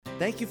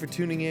Thank you for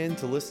tuning in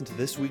to listen to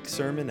this week's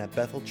sermon at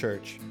Bethel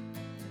Church.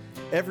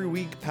 Every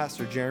week,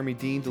 Pastor Jeromy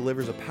Dean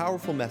delivers a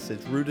powerful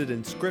message rooted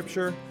in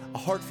Scripture, a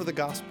heart for the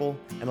gospel,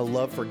 and a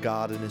love for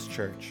God and His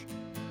church.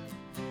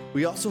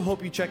 We also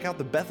hope you check out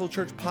the Bethel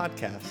Church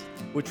podcast,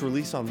 which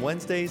release on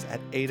Wednesdays at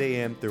 8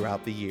 a.m.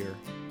 throughout the year.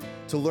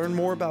 To learn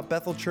more about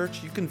Bethel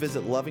Church, you can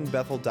visit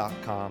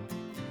lovingbethel.com.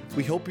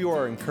 We hope you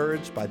are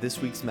encouraged by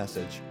this week's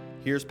message.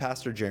 Here's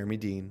Pastor Jeromy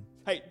Dean.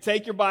 Hey,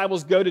 take your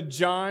Bibles, go to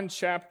John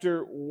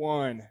chapter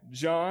 1.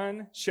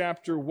 John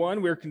chapter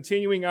 1. We're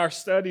continuing our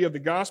study of the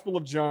Gospel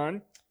of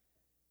John.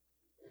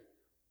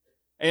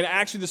 And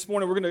actually this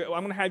morning I'm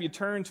going to have you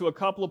turn to a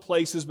couple of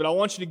places, but I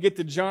want you to get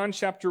to John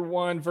chapter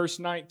 1 verse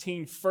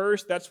 19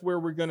 first. That's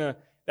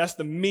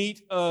the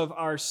meat of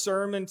our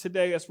sermon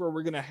today. That's where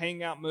we're going to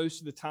hang out most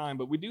of the time.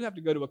 But we do have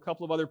to go to a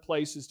couple of other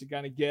places to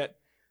kind of get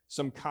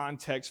some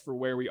context for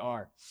where we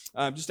are.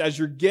 Just as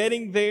you're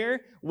getting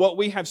there, what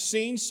we have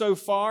seen so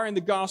far in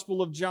the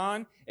Gospel of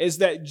John is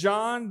that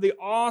John, the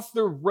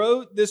author,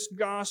 wrote this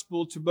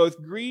Gospel to both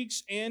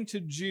Greeks and to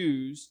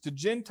Jews, to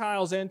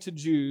Gentiles and to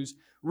Jews,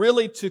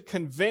 really to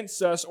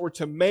convince us or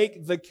to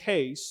make the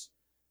case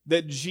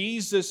that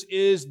Jesus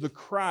is the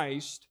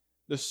Christ,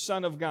 the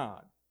Son of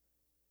God.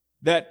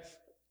 That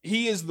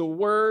He is the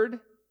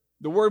Word.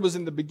 The Word was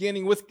in the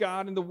beginning with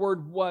God, and the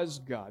Word was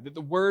God. That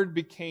the Word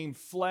became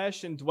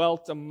flesh and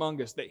dwelt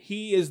among us. That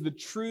He is the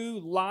true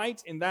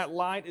light, and that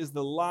light is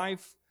the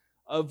life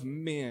of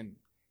men.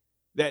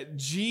 That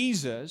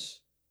Jesus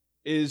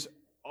is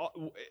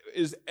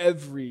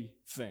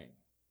everything.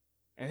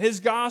 And His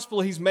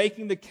gospel, He's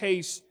making the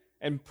case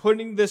and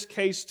putting this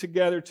case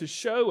together to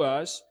show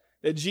us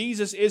that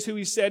Jesus is who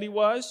He said He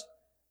was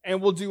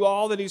and will do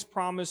all that He's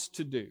promised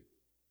to do.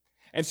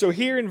 And so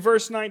here in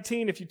verse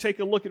 19, if you take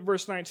a look at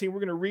verse 19, we're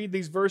going to read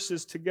these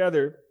verses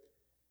together.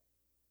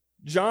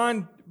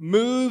 John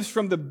moves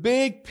from the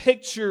big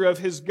picture of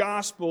his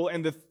gospel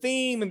and the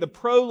theme and the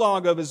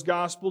prologue of his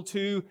gospel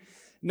to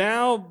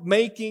now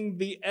making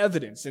the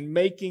evidence and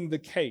making the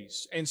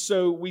case. And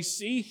so we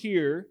see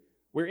here,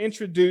 we're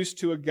introduced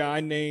to a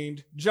guy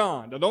named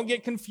John. Now don't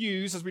get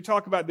confused as we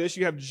talk about this.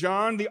 You have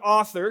John the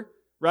author,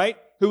 right?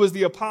 Who was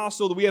the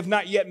apostle that we have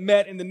not yet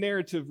met in the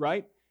narrative,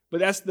 right? But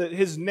that's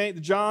his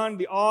name, John,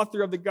 the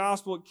author of the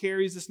gospel. It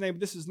carries this name. But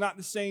this is not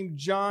the same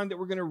John that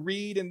we're going to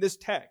read in this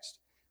text.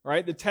 All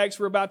right, the text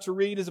we're about to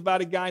read is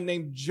about a guy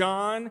named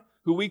John,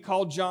 who we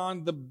call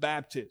John the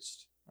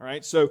Baptist. All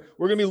right, so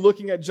we're going to be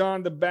looking at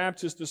John the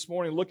Baptist this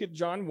morning. Look at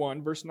John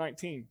 1, verse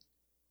 19.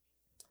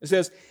 It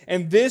says,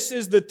 "And this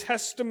is the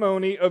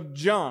testimony of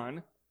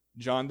John,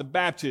 John the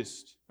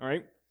Baptist." All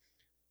right,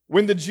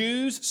 when the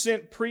Jews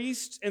sent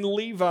priests and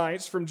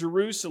Levites from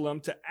Jerusalem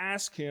to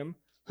ask him,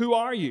 "Who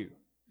are you?"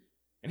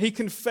 And he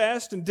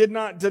confessed and did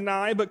not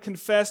deny, but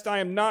confessed, "I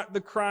am not the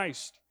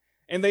Christ."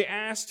 And they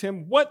asked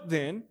him, "What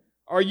then?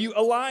 Are you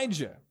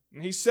Elijah?"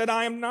 And he said,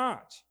 "I am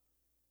not."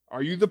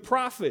 "Are you the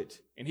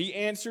prophet?" And he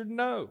answered,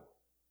 "No."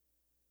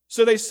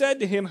 So they said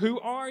to him, "Who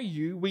are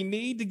you? We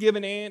need to give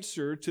an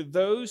answer to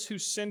those who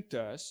sent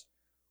us.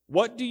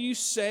 What do you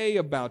say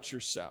about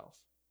yourself?"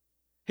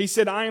 He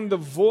said, "I am the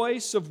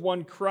voice of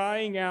one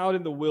crying out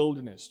in the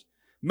wilderness.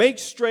 Make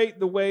straight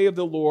the way of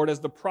the Lord, as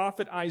the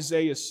prophet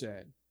Isaiah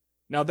said."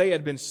 Now they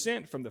had been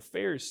sent from the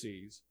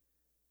Pharisees.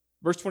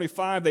 Verse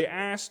 25, they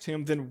asked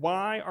him, "Then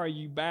why are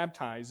you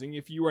baptizing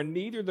if you are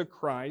neither the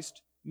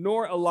Christ,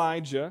 nor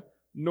Elijah,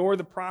 nor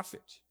the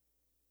prophet?"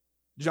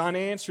 John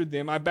answered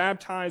them, "I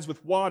baptize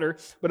with water,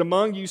 but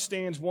among you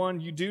stands one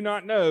you do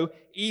not know,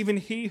 even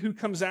he who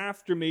comes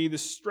after me, the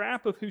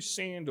strap of whose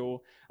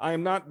sandal I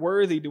am not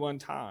worthy to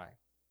untie."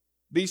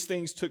 These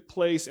things took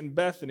place in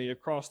Bethany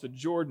across the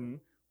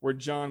Jordan where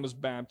John was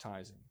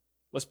baptizing.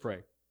 Let's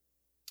pray.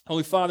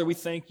 Holy Father, we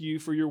thank you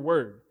for your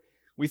word.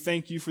 We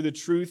thank you for the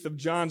truth of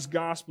John's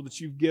gospel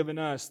that you've given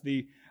us,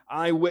 the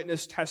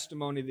eyewitness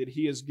testimony that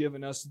he has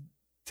given us,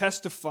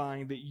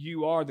 testifying that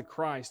you are the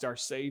Christ, our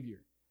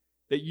Savior,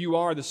 that you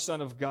are the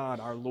Son of God,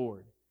 our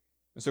Lord.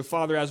 And so,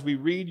 Father, as we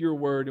read your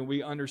word and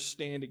we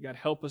understand it, God,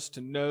 help us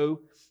to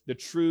know the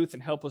truth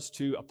and help us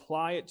to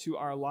apply it to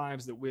our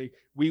lives, that we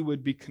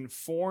would be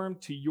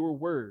conformed to your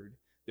word,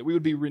 that we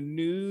would be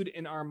renewed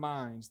in our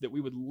minds, that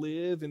we would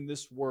live in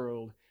this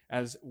world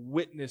as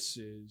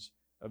witnesses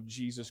of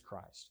Jesus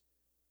Christ.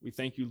 We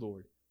thank you,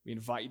 Lord. We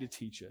invite you to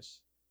teach us.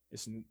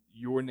 It's in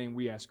your name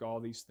we ask all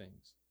these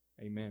things.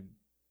 Amen.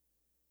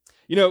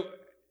 You know,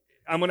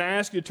 I'm going to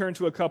ask you to turn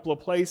to a couple of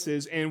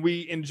places, and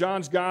in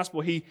John's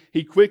gospel, he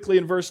quickly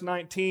in verse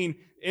 19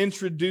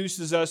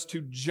 introduces us to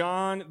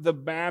John the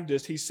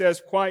Baptist. He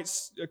says quite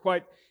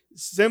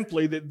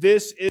simply that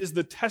this is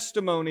the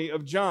testimony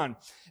of John.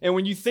 And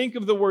when you think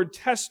of the word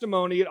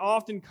testimony, it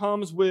often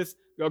comes with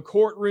a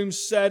courtroom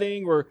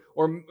setting or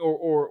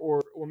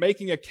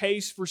making a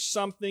case for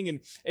something. And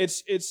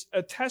it's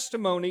a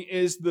testimony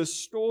is the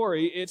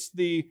story, it's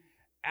the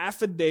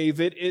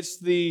affidavit, it's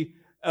the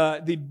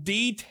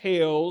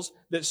details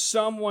that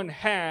someone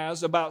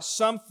has about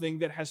something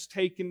that has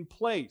taken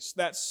place.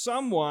 That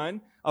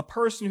someone A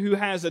person who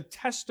has a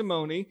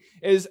testimony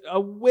is a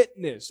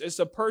witness. It's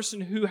a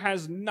person who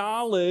has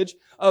knowledge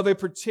of a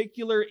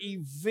particular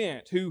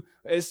event, who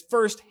is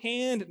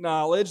first-hand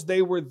knowledge.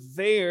 They were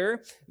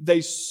there,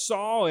 they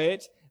saw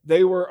it,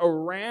 they were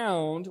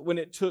around when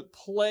it took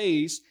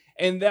place.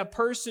 And that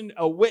person,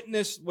 a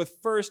witness with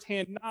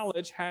first-hand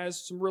knowledge,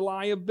 has some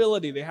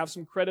reliability. They have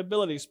some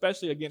credibility,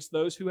 especially against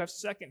those who have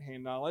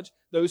second-hand knowledge,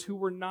 those who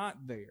were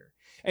not there.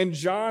 And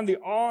John, the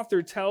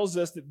author, tells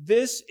us that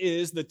this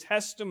is the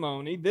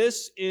testimony,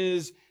 this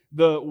is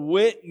the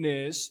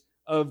witness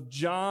of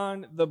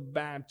John the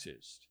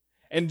Baptist.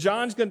 And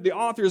the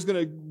author is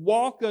going to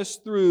walk us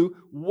through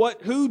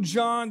who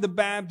John the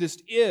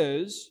Baptist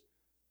is,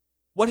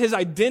 what his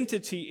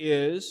identity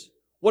is,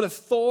 what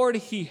authority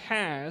he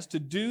has to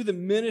do the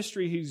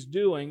ministry he's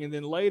doing, and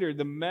then later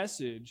the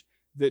message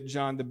that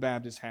John the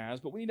Baptist has.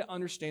 But we need to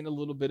understand a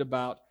little bit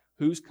about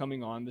who's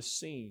coming on the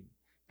scene.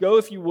 Go,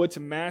 if you would, to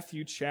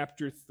Matthew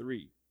chapter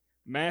 3.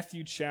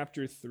 Matthew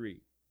chapter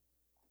 3.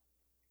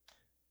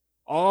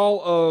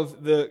 All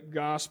of the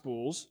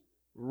Gospels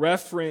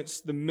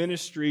reference the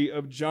ministry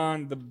of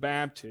John the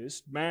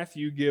Baptist.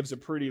 Matthew gives a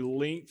pretty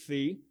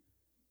lengthy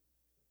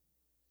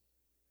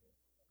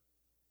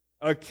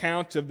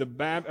account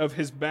of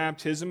his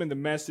baptism and the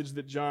message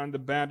that John the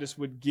Baptist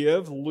would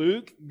give.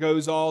 Luke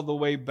goes all the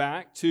way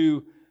back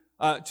to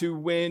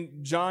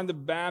when John the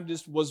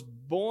Baptist was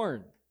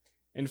born.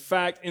 In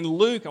fact, in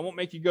Luke, I won't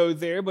make you go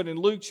there, but in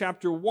Luke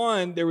chapter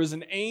 1, there was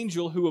an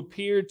angel who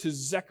appeared to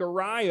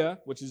Zechariah,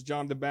 which is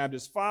John the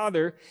Baptist's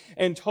father,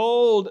 and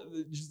told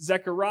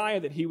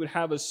Zechariah that he would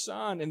have a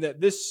son and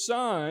that this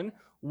son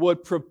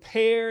would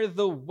prepare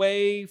the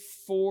way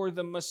for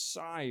the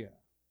Messiah,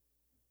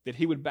 that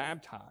he would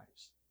baptize.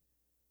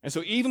 And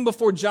so even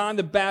before John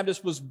the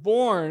Baptist was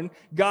born,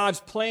 God's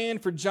plan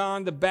for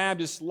John the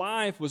Baptist's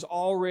life was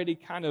already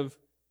kind of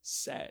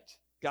set.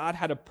 God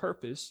had a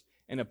purpose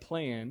and a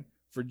plan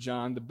for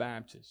John the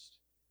Baptist.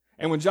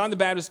 And when John the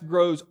Baptist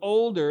grows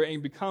older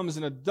and becomes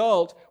an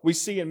adult, we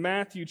see in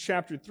Matthew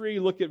chapter 3,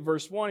 look at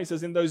verse 1, he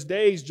says, "In those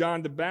days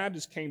John the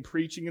Baptist came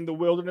preaching in the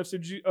wilderness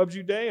of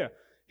Judea."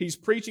 He's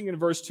preaching in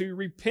verse 2,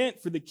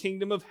 "Repent, for the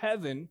kingdom of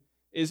heaven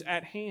is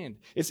at hand."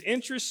 It's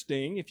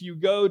interesting, if you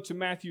go to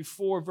Matthew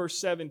 4, verse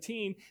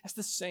 17, that's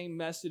the same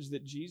message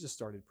that Jesus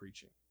started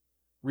preaching.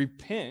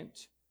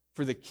 Repent,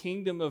 for the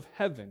kingdom of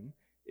heaven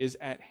is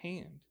at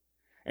hand.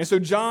 And so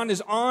John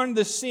is on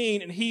the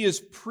scene and he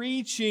is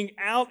preaching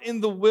out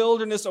in the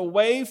wilderness,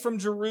 away from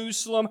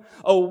Jerusalem,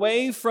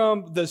 away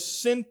from the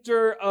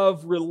center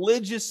of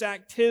religious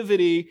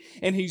activity,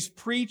 and he's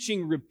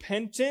preaching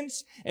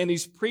repentance, and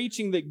he's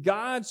preaching that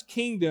God's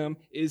kingdom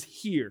is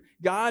here.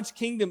 God's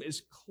kingdom is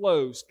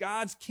close.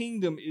 God's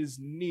kingdom is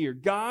near.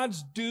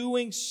 God's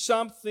doing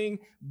something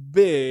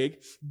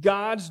big.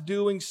 God's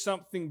doing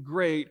something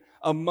great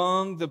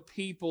among the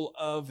people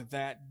of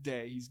that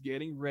day. He's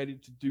getting ready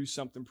to do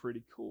something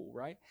pretty cool,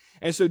 right?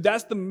 And so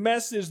that's the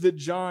message that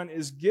John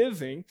is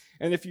giving.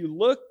 And if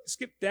you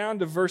skip down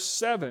to verse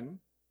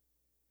 7,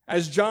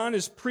 as John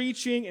is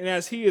preaching and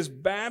as he is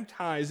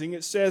baptizing,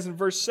 it says in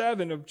verse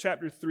 7 of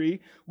chapter 3,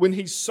 "When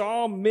he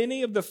saw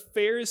many of the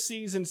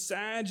Pharisees and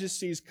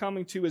Sadducees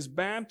coming to his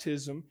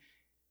baptism,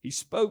 he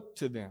spoke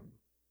to them."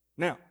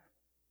 Now,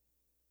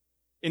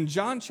 in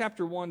John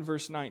chapter 1,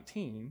 verse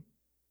 19,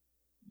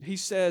 he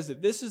says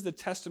that this is the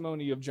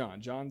testimony of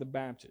John the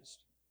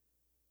Baptist.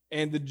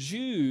 And the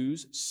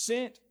Jews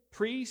sent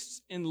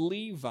priests and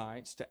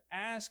Levites to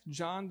ask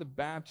John the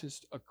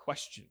Baptist a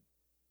question.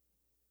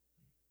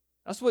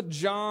 That's what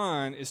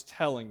John is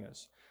telling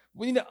us.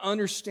 We need to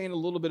understand a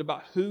little bit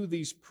about who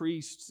these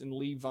priests and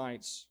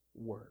Levites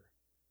were.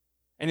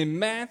 And in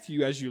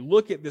Matthew, as you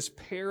look at this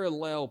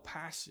parallel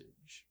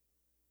passage,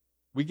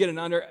 we get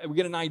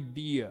an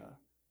idea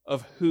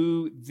of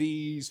who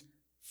these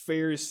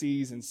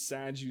Pharisees and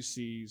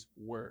Sadducees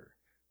were.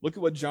 Look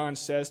at what John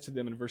says to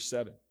them in verse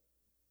 7.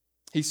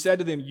 He said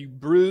to them, "You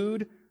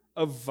brood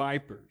of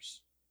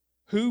vipers,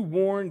 who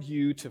warned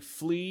you to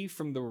flee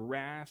from the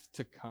wrath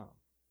to come?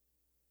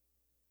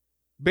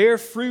 Bear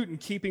fruit in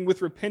keeping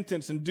with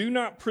repentance, and do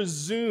not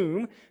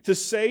presume to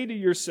say to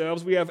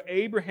yourselves, 'We have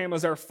Abraham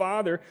as our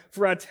father,'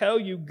 for I tell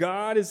you,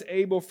 God is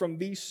able from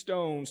these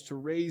stones to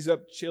raise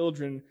up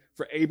children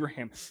for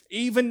Abraham.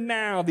 Even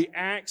now the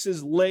axe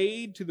is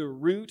laid to the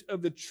root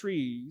of the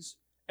trees.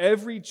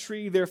 Every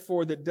tree,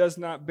 therefore, that does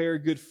not bear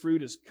good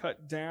fruit is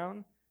cut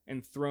down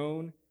and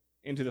thrown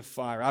into the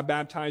fire. I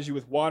baptize you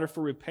with water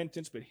for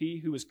repentance, but he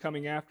who is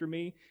coming after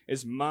me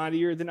is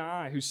mightier than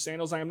I, whose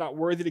sandals I am not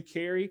worthy to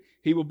carry.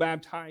 He will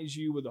baptize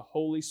you with the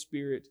Holy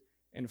Spirit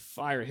and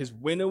fire. His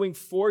winnowing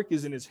fork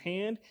is in his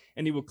hand,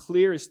 and he will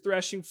clear his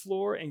threshing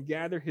floor and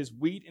gather his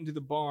wheat into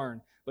the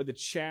barn, but the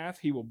chaff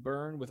he will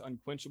burn with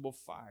unquenchable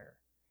fire."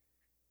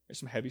 There's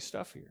some heavy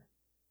stuff here.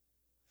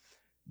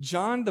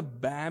 John the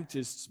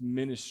Baptist's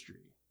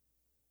ministry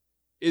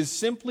is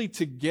simply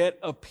to get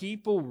a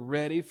people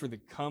ready for the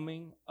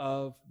coming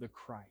of the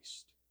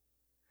Christ.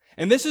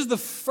 And this is the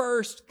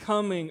first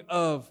coming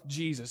of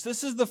Jesus.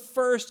 This is the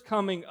first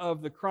coming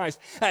of the Christ.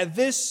 At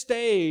this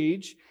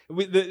stage,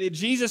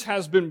 Jesus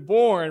has been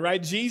born,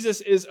 right?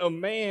 Jesus is a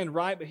man,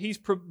 right?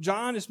 But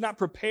John is not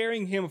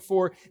preparing him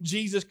for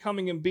Jesus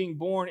coming and being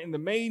born in the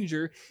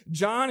manger.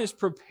 John is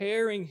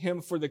preparing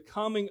him for the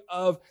coming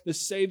of the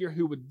Savior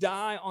who would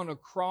die on a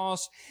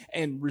cross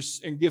and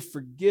give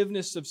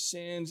forgiveness of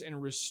sins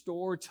and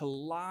restore to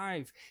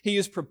life. He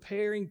is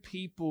preparing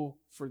people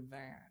for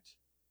that.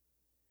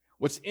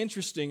 What's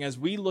interesting, as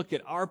we look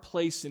at our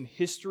place in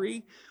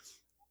history,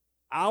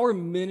 our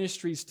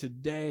ministries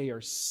today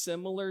are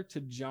similar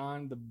to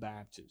John the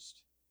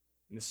Baptist.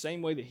 In the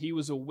same way that he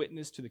was a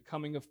witness to the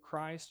coming of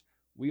Christ,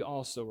 we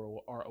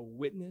also are a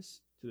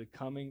witness to the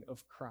coming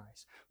of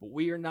Christ. But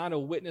we are not a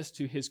witness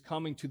to his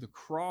coming to the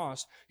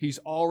cross. He's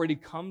already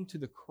come to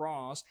the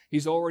cross.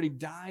 He's already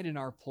died in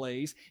our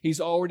place.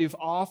 He's already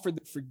offered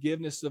the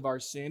forgiveness of our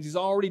sins. He's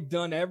already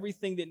done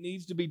everything that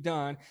needs to be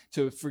done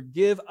to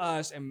forgive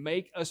us and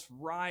make us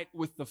right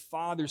with the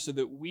Father so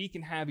that we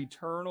can have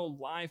eternal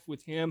life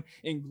with him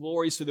in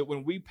glory, so that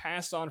when we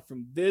pass on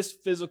from this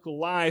physical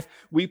life,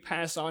 we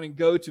pass on and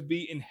go to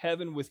be in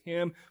heaven with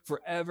him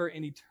forever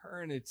in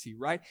eternity,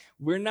 right?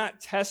 We're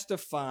not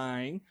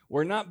testifying,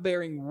 we're not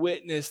bearing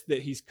witness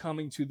that he's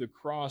coming to the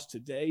cross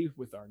today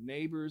with our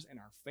neighbors and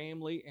our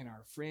family and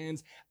our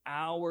friends.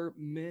 Our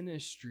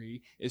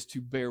ministry is to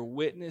bear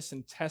witness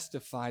and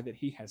testify that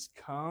he has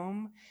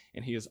come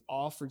and he has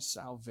offered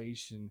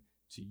salvation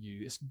to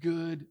you. It's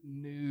good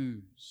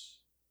news.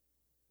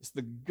 It's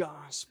the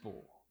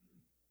gospel.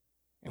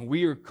 And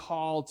we are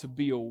called to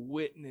be a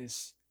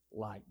witness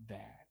like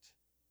that.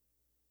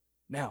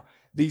 Now,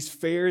 these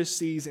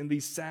Pharisees and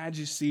these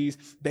Sadducees,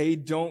 they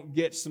don't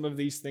get some of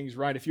these things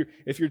right.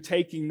 If you're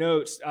taking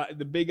notes,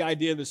 the big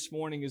idea this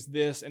morning is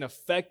this: an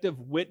effective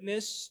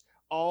witness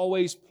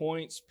always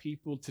points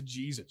people to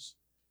Jesus.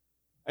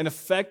 An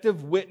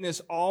effective witness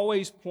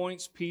always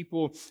points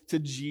people to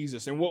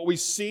Jesus. And what we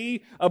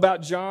see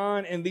about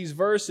John in these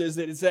verses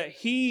is that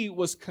he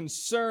was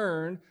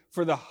concerned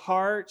for the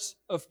hearts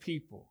of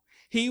people.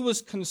 He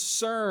was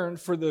concerned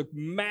for the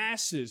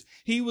masses.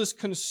 He was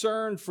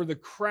concerned for the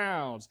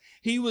crowds.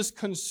 He was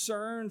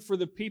concerned for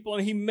the people.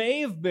 And he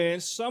may have been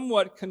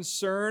somewhat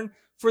concerned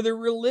for the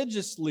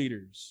religious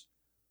leaders.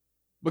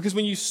 Because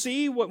when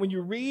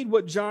you read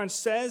what John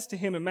says to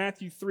him in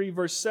Matthew 3,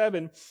 verse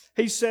 7,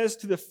 he says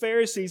to the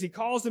Pharisees, he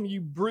calls them,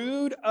 "You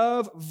brood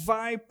of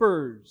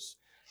vipers."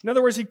 In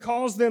other words, he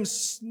calls them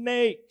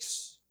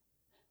snakes.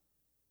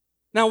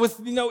 Now,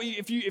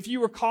 if you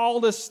were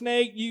called a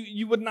snake,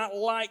 you would not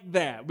like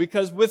that,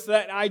 because with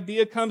that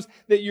idea comes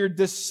that you're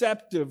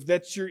deceptive,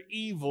 that you're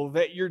evil,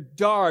 that you're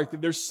dark,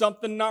 that there's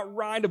something not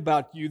right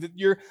about you, that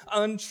you're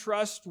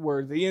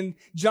untrustworthy. And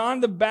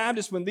John the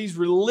Baptist, when these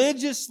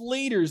religious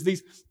leaders,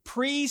 these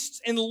priests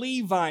and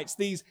Levites,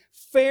 these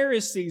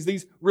Pharisees,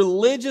 these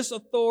religious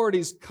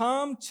authorities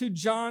come to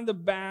John the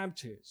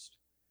Baptist,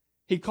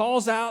 he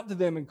calls out to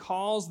them and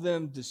calls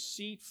them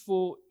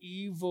deceitful,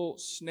 evil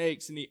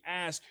snakes. And he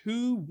asks,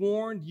 "Who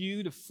warned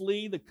you to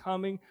flee the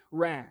coming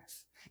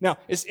wrath?" Now,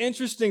 it's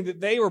interesting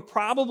that they were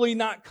probably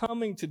not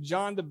coming to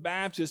John the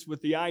Baptist with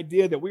the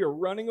idea that we are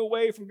running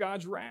away from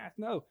God's wrath.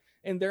 No,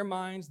 in their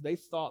minds, they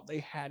thought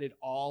they had it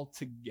all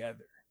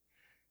together.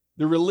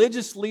 The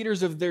religious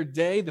leaders of their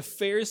day, the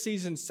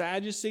Pharisees and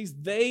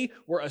Sadducees, they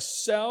were a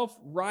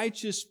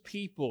self-righteous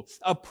people,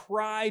 a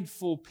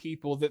prideful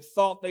people that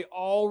thought they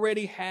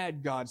already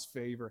had God's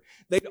favor.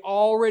 They'd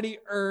already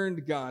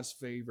earned God's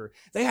favor.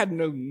 They had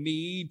no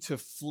need to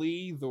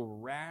flee the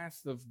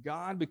wrath of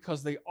God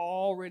because they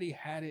already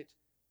had it.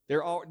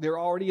 They're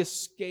already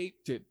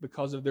escaped it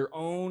because of their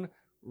own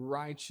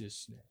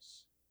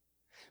righteousness.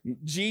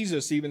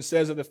 Jesus even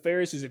says of the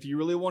Pharisees, if you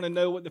really want to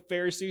know what the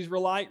Pharisees were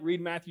like, read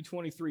Matthew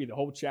 23, the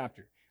whole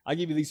chapter. I'll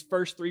give you these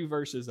first 3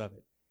 verses of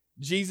it.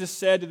 Jesus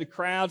said to the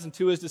crowds and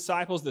to his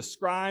disciples, "The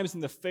scribes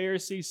and the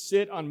Pharisees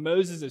sit on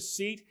Moses'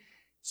 seat.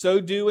 So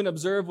do and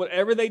observe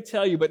whatever they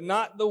tell you, but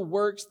not the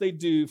works they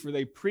do, for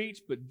they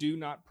preach but do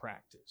not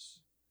practice."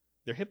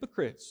 They're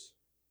hypocrites.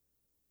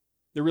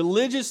 The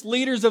religious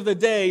leaders of the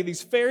day,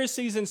 these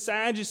Pharisees and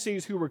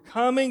Sadducees who were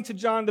coming to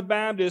John the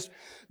Baptist,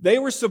 they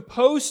were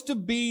supposed to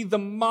be the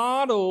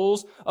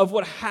models of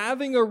what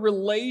having a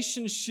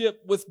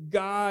relationship with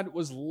God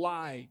was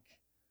like.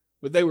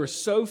 But they were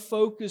so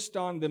focused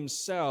on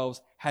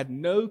themselves, had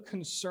no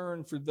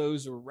concern for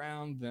those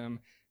around them,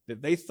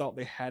 that they thought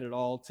they had it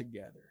all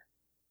together.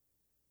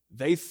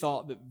 They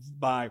thought that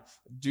by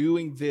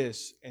doing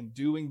this and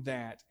doing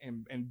that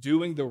and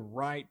doing the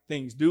right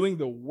things, doing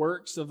the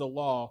works of the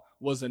law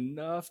was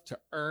enough to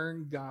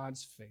earn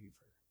God's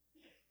favor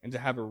and to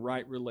have a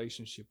right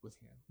relationship with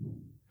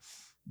him.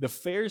 The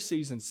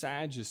Pharisees and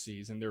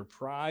Sadducees and their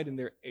pride and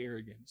their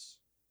arrogance,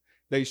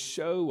 they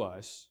show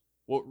us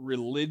what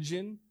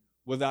religion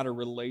without a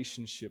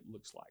relationship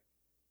looks like.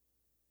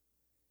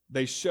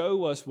 They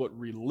show us what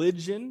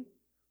religion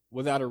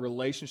without a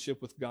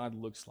relationship with God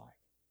looks like.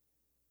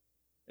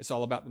 It's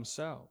all about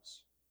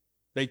themselves.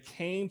 They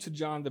came to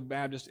John the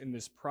Baptist in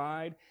this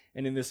pride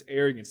and in this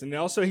arrogance. And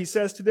also he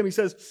says to them, he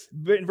says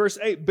in verse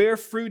 8, bear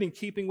fruit in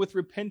keeping with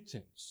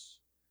repentance.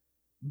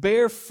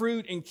 Bear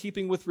fruit in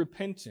keeping with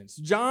repentance.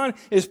 John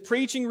is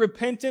preaching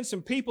repentance,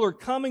 and people are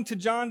coming to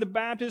John the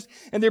Baptist,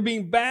 and they're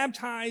being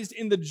baptized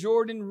in the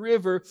Jordan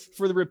River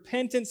for the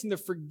repentance and the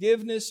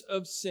forgiveness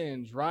of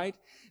sins, right?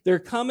 They're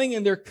coming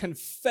and they're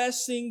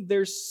confessing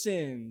their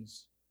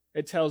sins,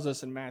 it tells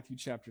us in Matthew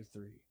chapter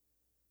 3.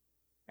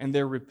 And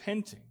they're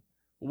repenting.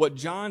 What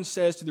John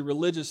says to the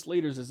religious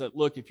leaders is that,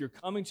 look, if you're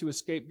coming to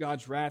escape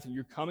God's wrath and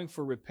you're coming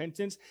for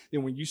repentance,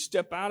 then when you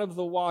step out of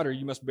the water,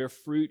 you must bear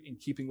fruit in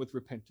keeping with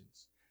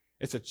repentance.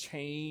 It's a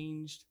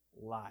changed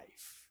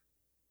life.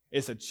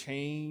 It's a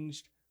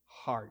changed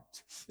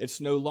heart.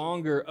 It's no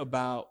longer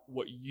about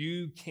what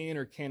you can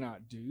or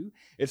cannot do.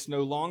 It's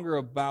no longer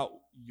about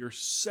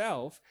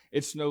yourself.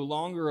 It's no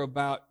longer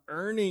about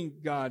earning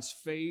God's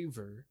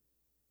favor.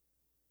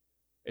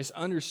 It's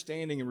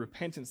understanding and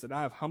repentance that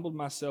I have humbled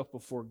myself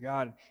before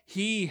God.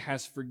 He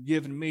has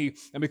forgiven me.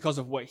 And because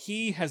of what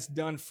He has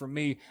done for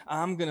me,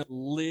 I'm going to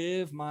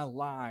live my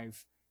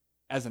life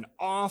as an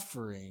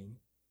offering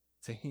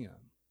to Him.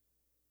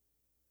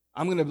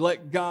 I'm going to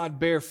let God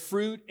bear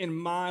fruit in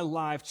my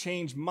life,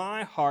 change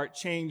my heart,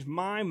 change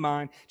my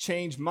mind,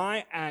 change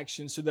my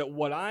actions so that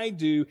what I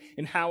do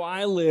and how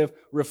I live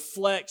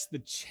reflects the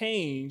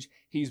change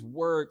He's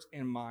worked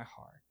in my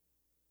heart.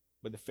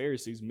 But the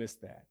Pharisees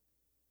missed that.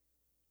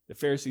 The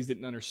Pharisees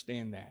didn't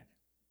understand that.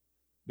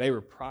 They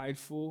were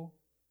prideful.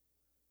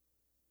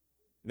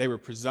 They were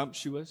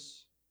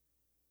presumptuous.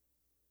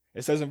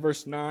 It says in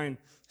verse 9, it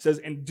says,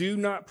 and do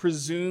not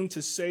presume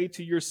to say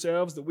to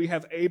yourselves that we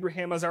have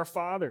Abraham as our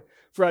father.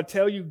 For I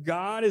tell you,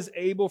 God is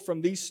able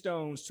from these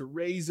stones to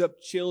raise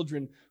up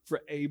children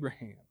for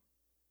Abraham.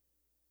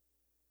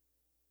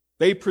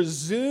 They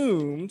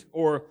presumed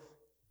or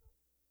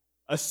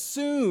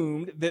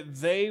assumed that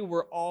they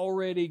were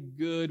already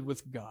good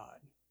with God,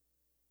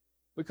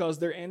 because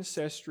their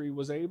ancestry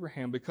was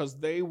Abraham, because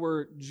they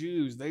were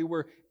Jews, they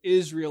were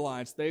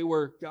Israelites, they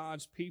were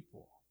God's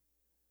people.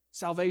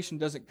 Salvation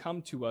doesn't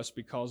come to us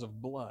because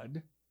of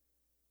blood,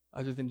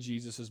 other than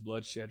Jesus'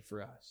 blood shed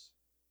for us.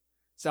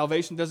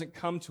 Salvation doesn't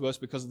come to us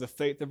because of the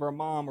faith of our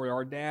mom or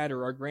our dad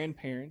or our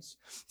grandparents.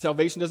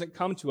 Salvation doesn't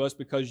come to us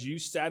because you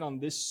sat on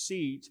this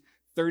seat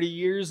 30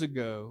 years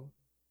ago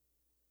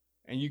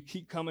and you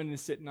keep coming and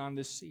sitting on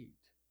this seat.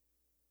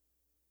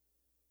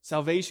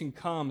 Salvation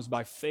comes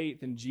by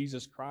faith in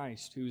Jesus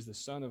Christ, who is the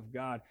Son of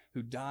God,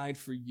 who died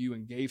for you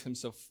and gave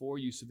Himself for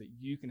you so that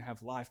you can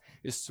have life,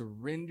 is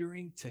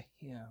surrendering to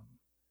Him.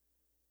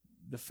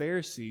 The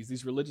Pharisees,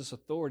 these religious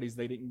authorities,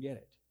 they didn't get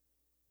it.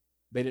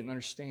 They didn't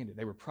understand it.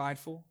 They were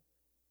prideful,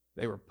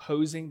 they were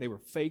posing, they were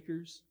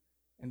fakers,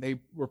 and they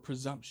were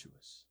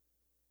presumptuous.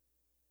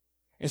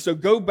 And so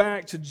go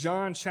back to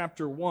John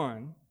chapter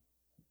 1.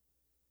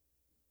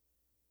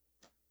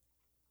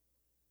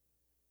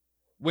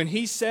 When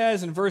he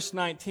says in verse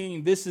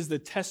 19, this is the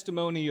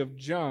testimony of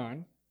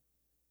John,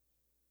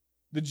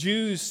 the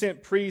Jews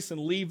sent priests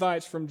and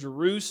Levites from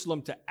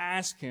Jerusalem to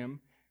ask him.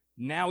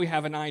 Now we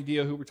have an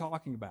idea who we're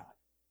talking about.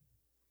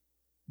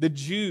 The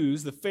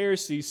Jews, the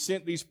Pharisees,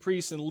 sent these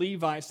priests and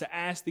Levites to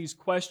ask these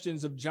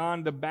questions of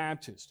John the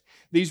Baptist.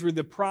 These were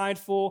the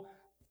prideful,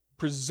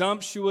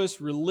 presumptuous,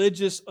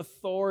 religious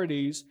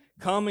authorities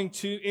coming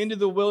into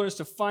the wilderness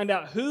to find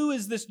out who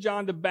is this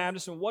John the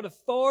Baptist and what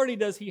authority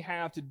does he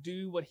have to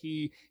do what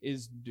he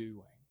is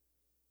doing.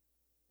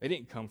 They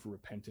didn't come for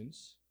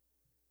repentance.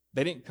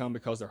 They didn't come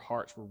because their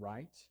hearts were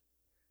right.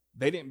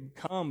 They didn't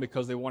come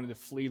because they wanted to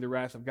flee the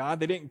wrath of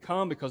God. They didn't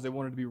come because they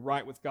wanted to be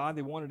right with God.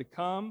 They wanted to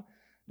come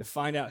to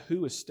find out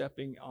who is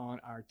stepping on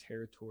our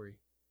territory.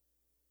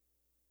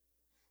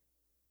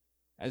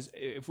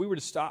 If we were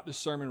to stop the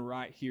sermon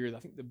right here, I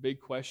think the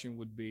big question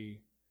would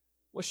be,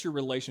 what's your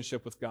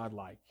relationship with God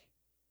like?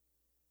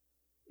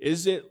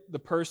 Is it the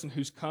person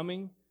who's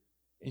coming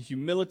in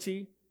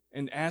humility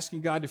and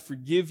asking God to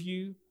forgive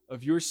you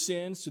of your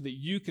sins so that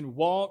you can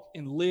walk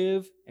and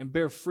live and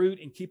bear fruit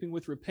in keeping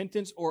with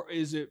repentance? Or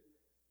is it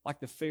like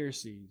the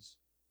Pharisees,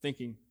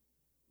 thinking,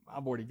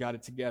 I've already got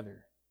it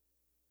together.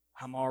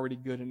 I'm already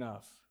good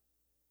enough.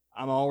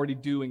 I'm already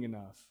doing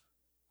enough.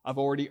 I've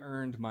already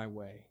earned my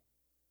way.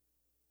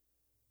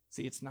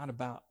 See, it's not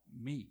about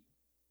me.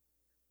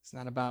 It's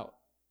not about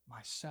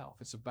myself.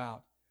 It's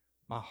about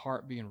my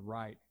heart being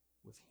right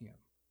with Him.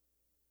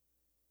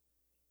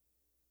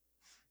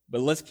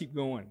 But let's keep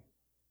going.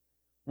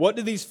 What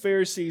do these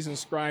Pharisees and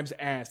scribes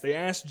ask? They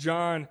asked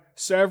John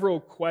several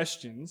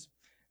questions.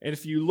 And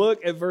if you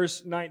look at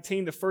verse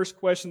 19, the first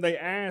question they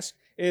ask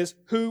is,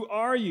 who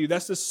are you?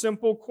 That's a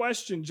simple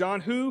question,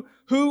 John. Who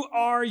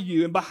are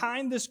you? And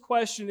behind this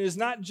question is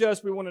not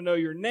just we want to know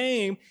your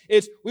name.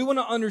 It's we want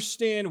to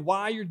understand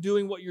why you're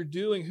doing what you're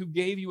doing. Who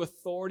gave you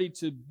authority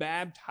to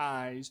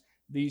baptize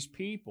these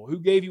people? Who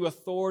gave you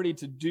authority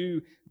to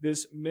do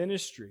this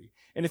ministry?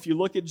 And if you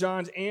look at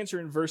John's answer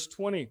in verse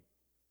 20,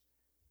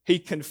 he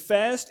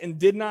confessed and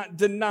did not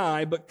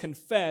deny, but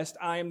confessed,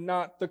 I am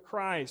not the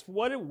Christ.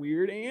 What a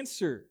weird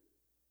answer.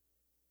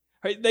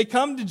 Right? They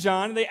come to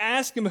John and they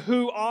ask him,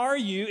 who are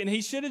you? And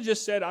he should have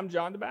just said, I'm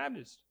John the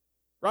Baptist.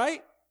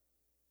 Right?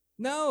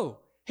 No.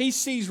 He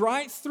sees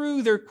right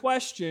through their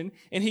question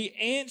and he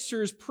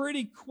answers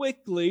pretty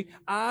quickly,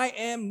 I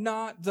am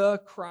not the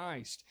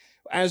Christ.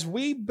 As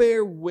we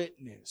bear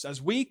witness,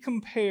 as we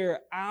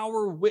compare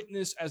our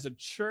witness as a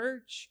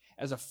church,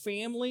 as a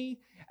family,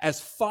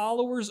 as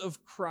followers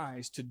of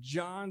Christ to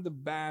John the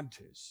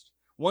Baptist,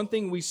 one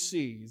thing we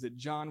see is that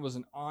John was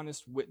an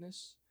honest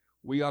witness.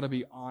 We ought to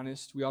be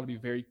honest. We ought to be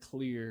very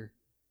clear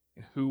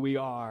in who we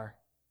are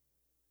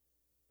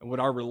and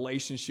what our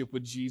relationship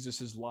with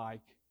Jesus is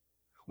like.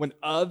 When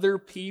other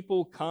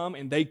people come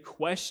and they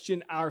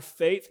question our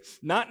faith,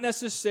 not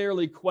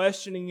necessarily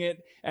questioning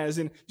it as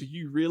in, do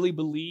you really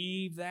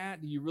believe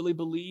that? Do you really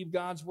believe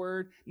God's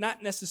word?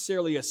 Not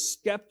necessarily a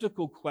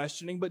skeptical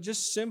questioning, but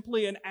just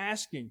simply an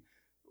asking,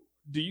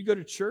 do you go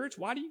to church?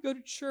 Why do you go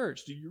to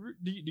church? Do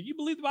you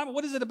believe the Bible?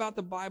 What is it about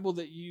the Bible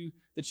that you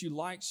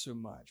like so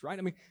much, right?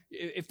 I mean,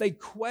 if they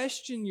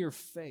question your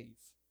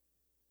faith,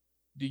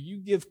 do you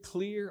give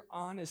clear,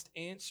 honest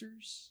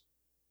answers?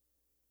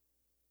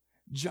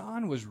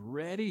 John was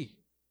ready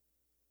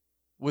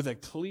with a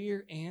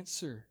clear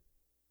answer.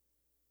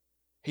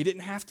 He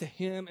didn't have to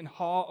hem and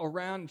haw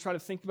around and try to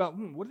think about,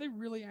 what are they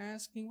really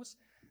asking?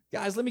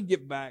 Guys, let me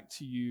get back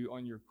to you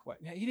on your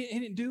question. He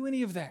didn't do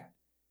any of that.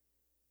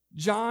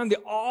 John, the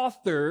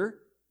author,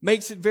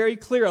 makes it very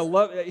clear.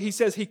 He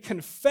says he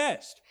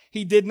confessed.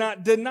 He did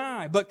not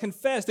deny, but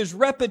confessed. There's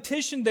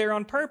repetition there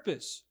on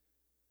purpose.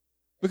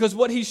 Because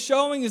what he's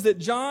showing is that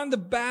John the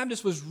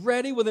Baptist was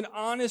ready with an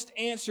honest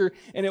answer,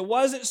 and it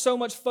wasn't so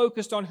much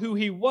focused on who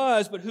he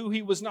was, but who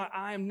he was not.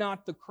 I am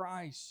not the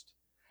Christ.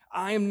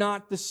 I am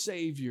not the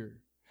Savior.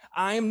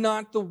 I am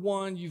not the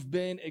one you've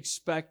been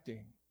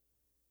expecting.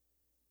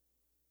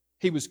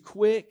 He was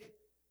quick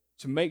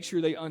to make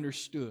sure they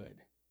understood.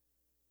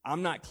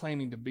 I'm not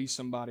claiming to be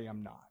somebody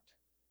I'm not.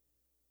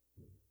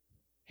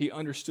 He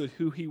understood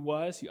who he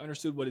was. He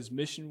understood what his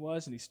mission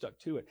was, and he stuck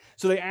to it.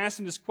 So they asked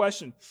him this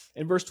question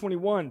in verse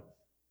 21.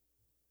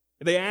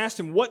 They asked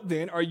him, what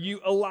then? Are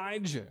you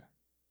Elijah?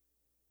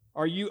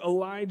 Are you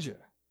Elijah?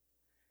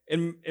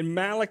 In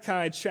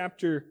Malachi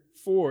chapter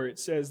 4, it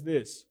says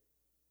this.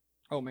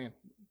 Oh, man.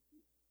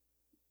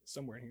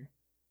 Somewhere in here.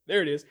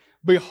 There it is.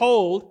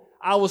 Behold,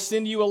 I will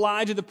send you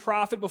Elijah the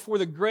prophet before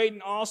the great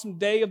and awesome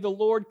day of the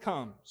Lord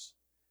comes.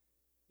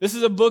 This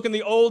is a book in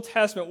the Old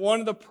Testament, one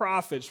of the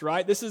prophets,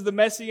 right? This is the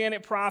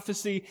messianic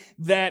prophecy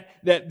that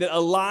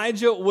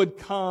Elijah would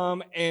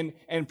come and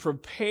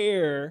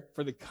prepare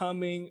for the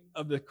coming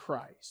of the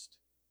Christ.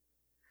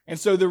 And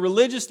so the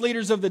religious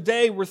leaders of the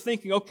day were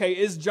thinking, okay,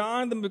 is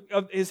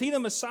he the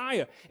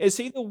Messiah? Is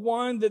he the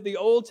one that the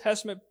Old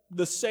Testament,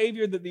 the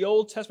Savior that the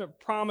Old Testament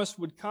promised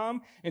would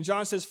come? And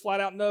John says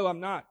flat out, no, I'm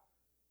not.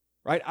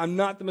 Right? I'm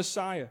not the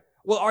Messiah.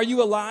 Well, are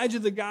you Elijah,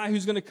 the guy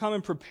who's going to come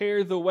and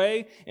prepare the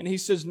way? And he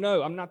says,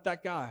 no, I'm not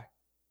that guy.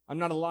 I'm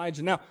not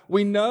Elijah. Now,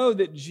 we know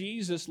that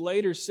Jesus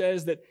later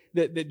says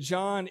that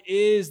John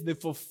is the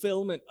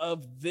fulfillment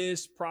of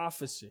this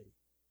prophecy.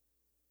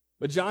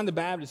 But John the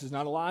Baptist is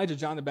not Elijah.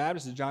 John the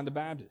Baptist is John the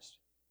Baptist.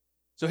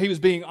 So he was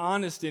being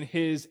honest in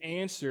his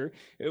answer.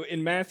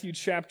 In Matthew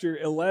chapter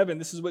 11,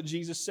 this is what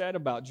Jesus said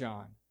about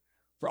John.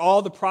 For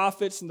all the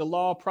prophets and the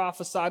law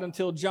prophesied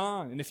until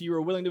John. And if you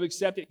are willing to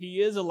accept it,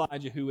 he is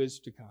Elijah who is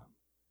to come.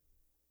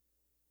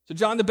 So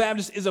John the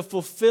Baptist is a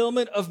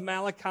fulfillment of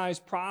Malachi's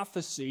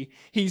prophecy.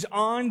 He's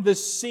on the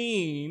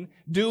scene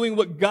doing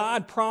what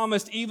God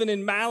promised even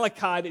in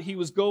Malachi that he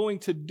was going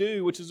to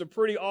do, which is a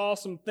pretty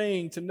awesome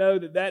thing to know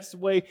that that's the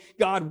way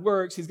God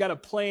works. He's got a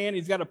plan.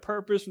 He's got a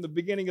purpose from the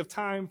beginning of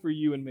time for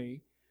you and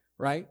me,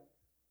 right?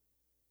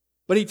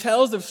 But he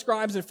tells the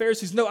scribes and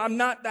Pharisees, no, I'm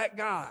not that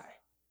guy.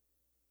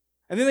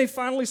 And then they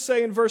finally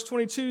say in verse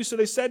 22, so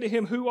they said to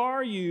him, who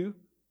are you?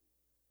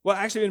 Well,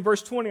 actually in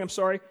verse 21,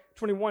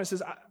 it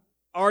says,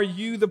 are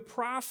you the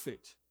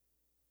prophet?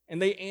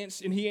 And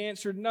he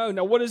answered, no.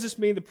 Now, what does this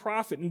mean, the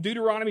prophet? In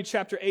Deuteronomy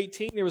chapter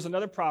 18, there was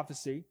another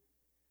prophecy.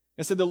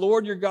 It said, the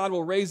Lord your God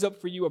will raise up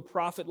for you a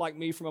prophet like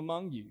me from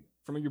among you,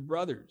 from your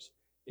brothers.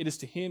 It is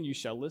to him you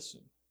shall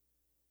listen.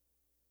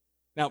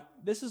 Now,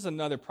 this is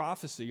another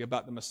prophecy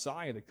about the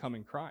Messiah, the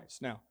coming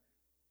Christ. Now,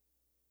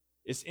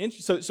 it's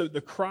interesting. So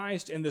the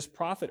Christ and this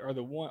prophet are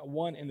the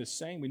one and the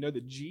same. We know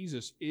that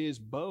Jesus is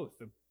both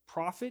the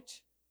prophet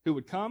who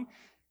would come.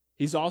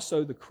 He's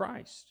also the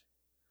Christ.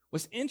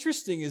 What's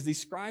interesting is these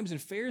scribes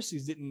and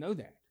Pharisees didn't know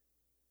that.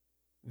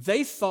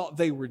 They thought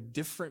they were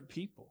different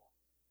people.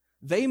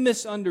 They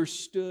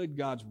misunderstood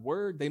God's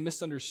word. They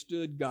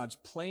misunderstood God's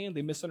plan.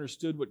 They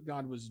misunderstood what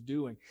God was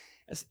doing.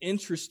 It's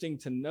interesting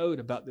to note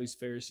about those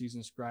Pharisees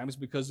and scribes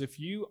because if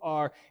you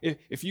are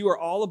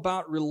all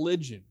about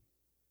religion,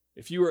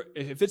 if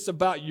it's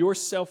about your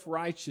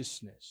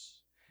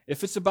self-righteousness,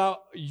 if it's about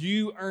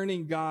you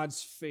earning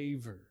God's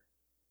favor,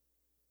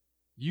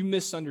 you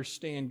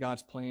misunderstand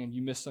God's plan,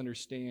 you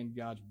misunderstand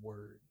God's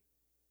word.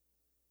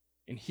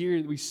 And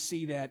here we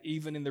see that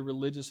even in the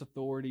religious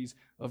authorities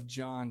of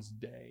John's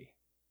day.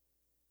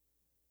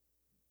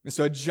 And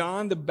so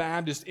John the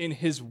Baptist, in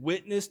his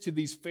witness to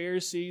these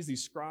Pharisees,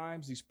 these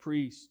scribes, these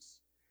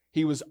priests,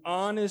 he was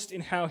honest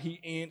in how he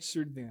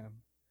answered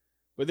them.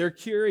 But they're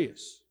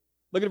curious.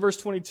 Look at verse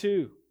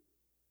 22.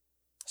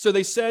 So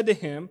they said to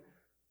him,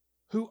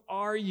 "Who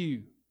are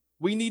you?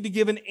 We need to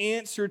give an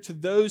answer to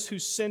those who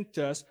sent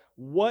us.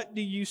 What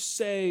do you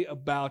say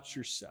about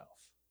yourself?"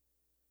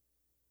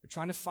 They're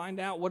trying to find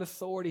out what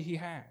authority he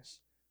has.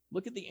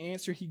 Look at the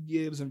answer he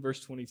gives in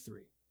verse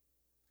 23.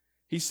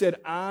 He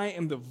said, "I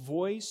am the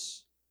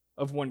voice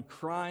of one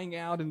crying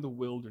out in the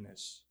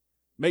wilderness.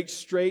 Make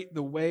straight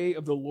the way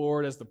of the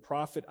Lord, as the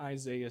prophet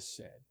Isaiah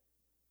said."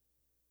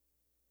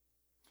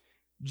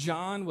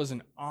 John was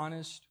an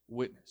honest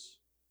witness.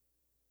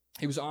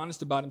 He was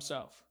honest about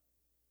himself.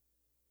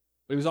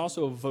 But he was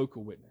also a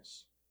vocal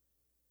witness.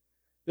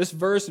 This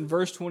verse in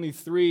verse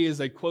 23 is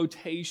a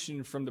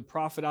quotation from the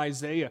prophet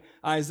Isaiah.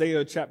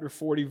 Isaiah chapter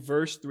 40,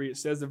 verse 3. It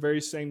says the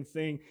very same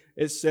thing.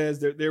 It says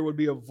that there would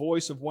be a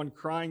voice of one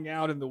crying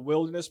out in the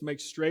wilderness, "Make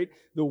straight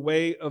the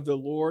way of the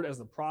Lord," as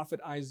the prophet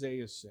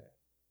Isaiah said.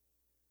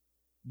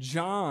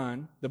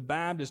 John the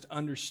Baptist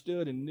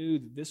understood and knew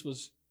that this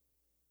was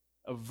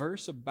a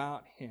verse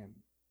about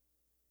him.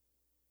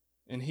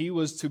 And he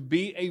was to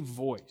be a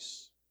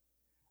voice.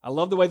 I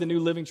love the way the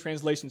New Living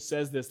Translation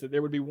says this, that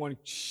there would be one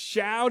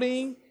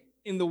shouting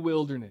in the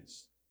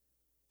wilderness,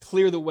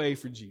 "Clear the way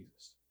for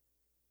Jesus."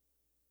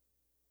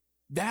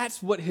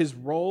 That's what his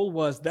role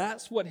was.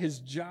 That's what his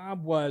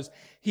job was.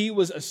 He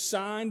was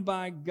assigned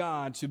by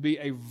God to be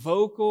a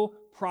vocal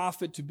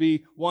prophet, to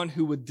be one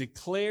who would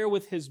declare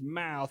with his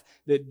mouth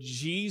that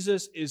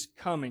Jesus is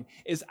coming.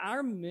 Is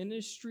our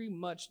ministry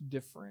much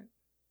different?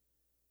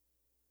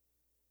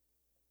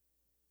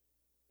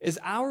 Is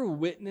our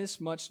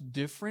witness much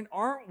different?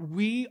 Aren't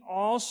we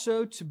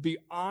also to be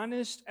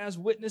honest as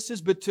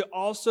witnesses, but to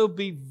also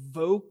be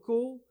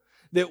vocal,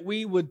 that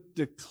we would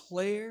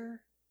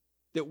declare,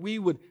 that we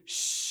would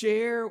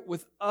share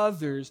with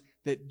others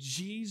that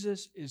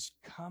Jesus is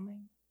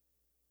coming?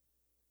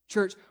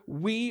 Church,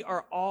 we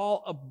are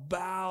all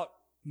about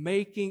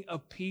making a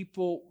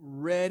people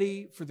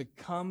ready for the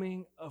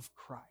coming of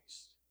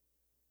Christ.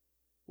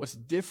 What's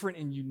different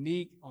and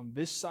unique on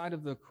this side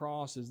of the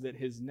cross is that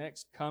his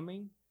next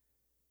coming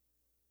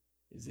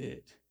is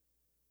it.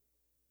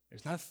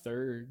 There's not a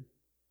third.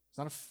 There's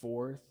not a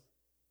fourth.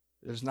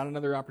 There's not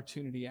another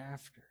opportunity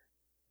after.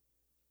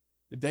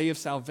 The day of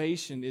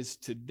salvation is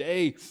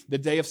today. The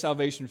day of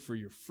salvation for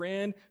your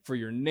friend, for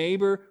your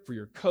neighbor, for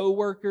your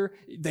coworker.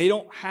 They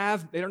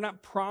are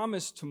not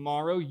promised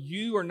tomorrow.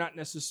 You are not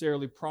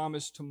necessarily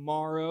promised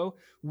tomorrow.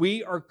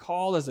 We are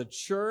called as a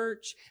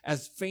church,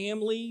 as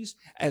families,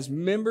 as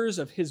members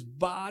of his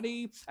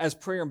body, as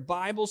prayer and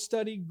Bible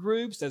study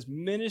groups, as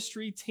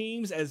ministry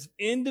teams, as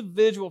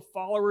individual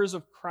followers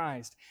of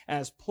Christ,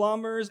 as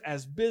plumbers,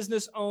 as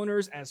business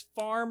owners, as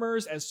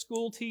farmers, as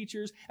school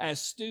teachers,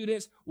 as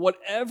students,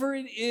 whatever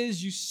it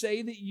is you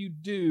say that you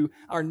do,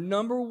 our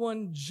number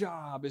one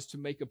job is to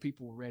make a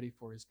people ready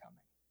for his coming.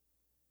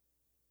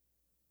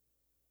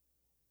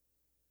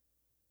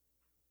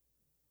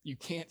 You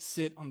can't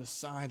sit on the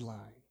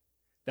sideline.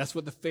 That's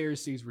what the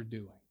Pharisees were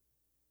doing.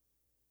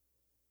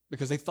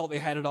 Because they thought they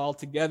had it all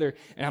together,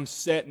 and I'm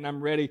set and I'm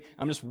ready.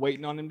 I'm just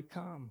waiting on him to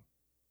come.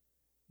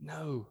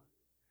 No.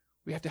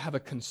 We have to have a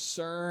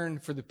concern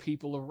for the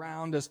people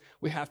around us.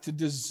 We have to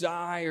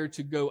desire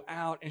to go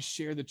out and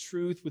share the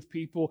truth with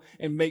people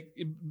and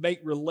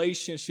make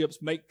relationships,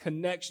 make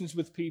connections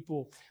with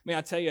people. May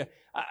I tell you,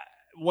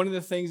 one of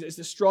the things, it's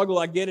a struggle.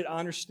 I get it, I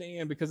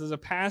understand, because as a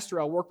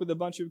pastor, I work with a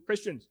bunch of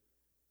Christians,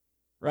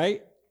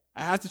 right?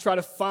 I have to try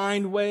to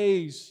find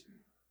ways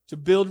to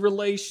build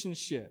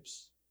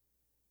relationships.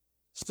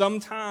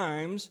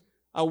 Sometimes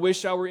I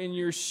wish I were in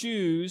your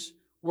shoes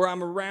where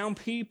I'm around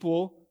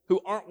people who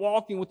aren't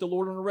walking with the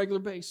Lord on a regular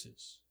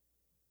basis,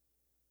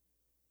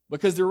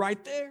 because they're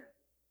right there.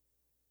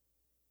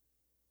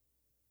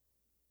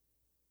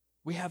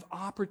 We have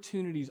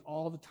opportunities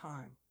all the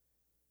time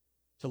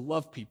to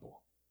love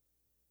people,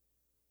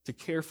 to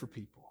care for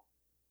people,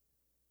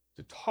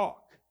 to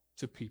talk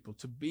to people,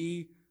 to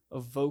be a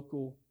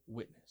vocal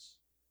witness.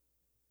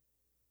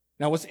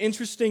 Now, what's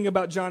interesting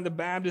about John the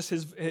Baptist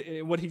is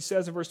what he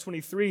says in verse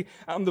 23,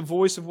 I'm the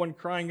voice of one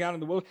crying out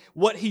in the wilderness.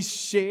 What he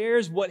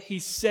shares, what he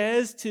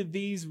says to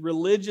these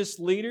religious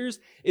leaders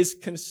is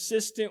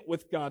consistent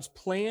with God's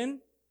plan,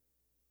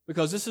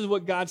 because this is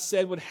what God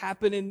said would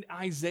happen in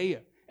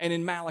Isaiah and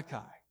in Malachi.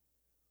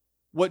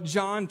 What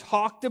John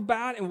talked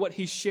about and what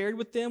he shared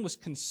with them was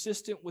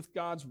consistent with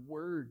God's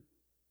word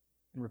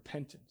and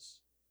repentance.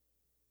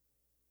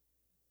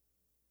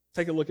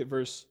 Take a look at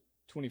verse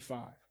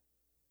 25.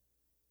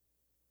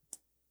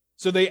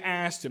 So they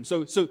asked him.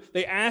 So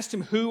they asked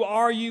him, who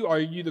are you? Are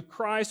you the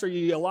Christ? Are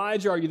you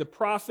Elijah? Are you the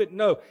prophet?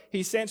 No.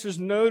 He answers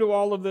no to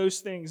all of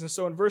those things. And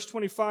so in verse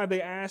 25, they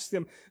asked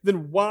him,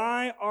 then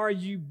why are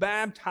you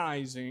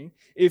baptizing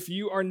if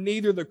you are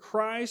neither the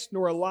Christ,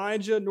 nor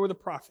Elijah, nor the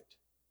prophet?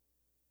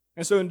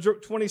 And so in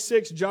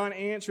 26, John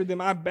answered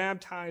them, I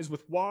baptize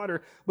with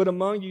water, but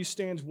among you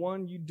stands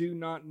one you do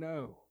not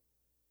know.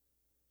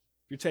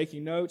 If you're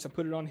taking notes, I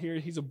put it on here.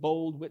 He's a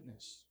bold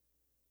witness.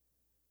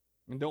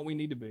 And don't we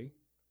need to be?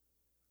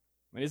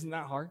 I mean, isn't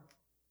that hard?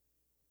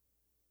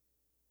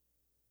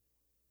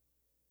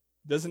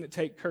 Doesn't it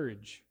take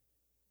courage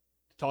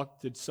to talk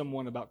to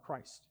someone about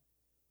Christ?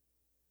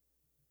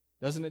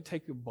 Doesn't it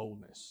take a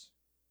boldness?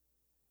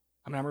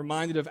 I mean, I'm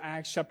reminded of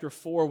Acts chapter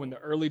 4 when the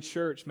early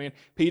church, man,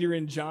 Peter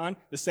and John,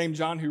 the same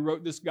John who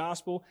wrote this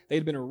gospel, they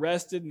had been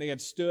arrested and they had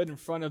stood in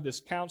front of this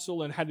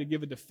council and had to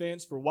give a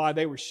defense for why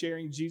they were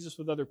sharing Jesus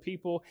with other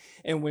people.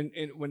 And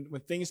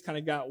when things kind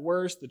of got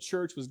worse, the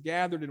church was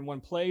gathered in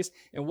one place.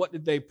 And what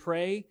did they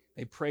pray?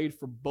 They prayed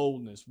for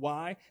boldness.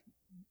 Why?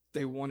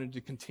 They wanted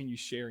to continue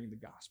sharing the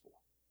gospel.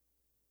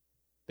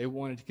 They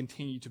wanted to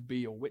continue to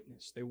be a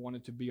witness. They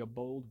wanted to be a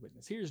bold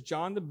witness. Here's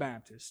John the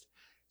Baptist.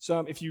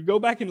 So if you go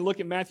back and look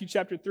at Matthew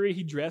chapter 3,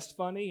 he dressed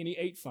funny and he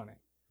ate funny.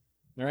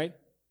 All right?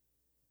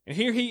 And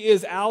here he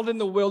is out in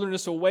the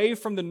wilderness away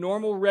from the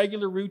normal,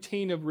 regular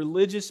routine of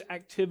religious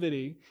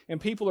activity. And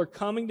people are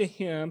coming to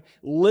him,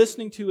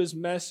 listening to his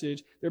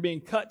message. They're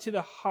being cut to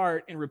the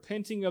heart and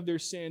repenting of their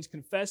sins,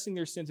 confessing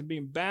their sins, and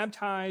being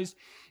baptized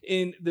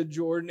in the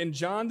Jordan. And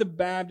John the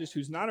Baptist,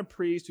 who's not a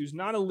priest, who's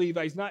not a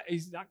Levite,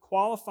 he's not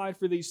qualified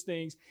for these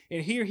things.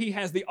 And here he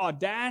has the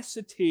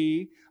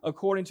audacity,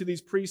 according to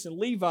these priests and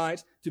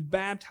Levites, to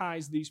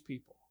baptize these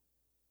people.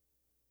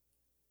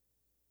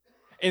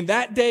 In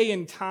that day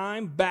and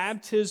time,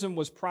 baptism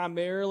was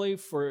primarily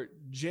for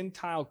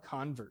Gentile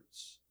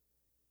converts.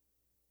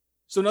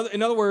 So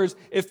in other words,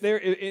 if there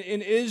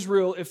in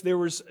Israel, if there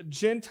was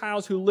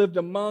Gentiles who lived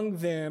among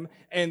them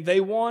and they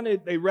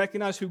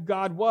recognized who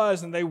God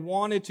was and they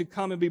wanted to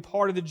come and be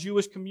part of the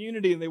Jewish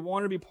community and they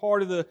wanted to be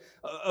part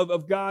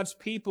of God's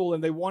people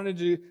and they wanted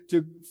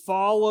to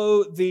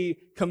follow the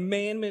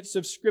commandments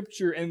of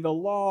Scripture and the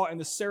law and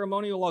the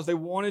ceremonial laws, they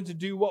wanted to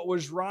do what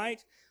was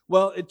right.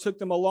 Well, it took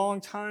them a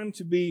long time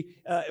to be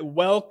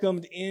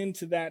welcomed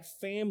into that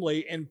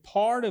family, and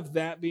part of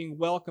that being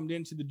welcomed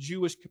into the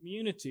Jewish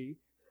community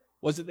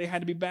was that they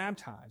had to be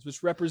baptized,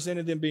 which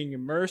represented them being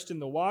immersed in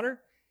the water,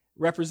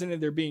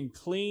 represented their being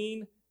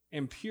clean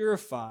and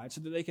purified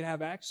so that they could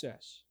have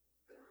access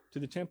to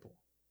the temple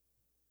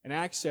and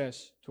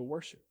access to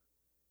worship.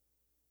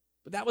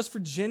 But that was for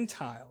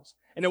Gentiles.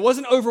 And it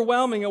wasn't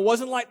overwhelming. It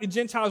wasn't like the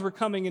Gentiles were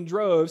coming in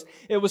droves.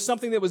 It was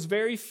something that was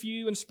very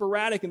few and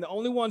sporadic. And the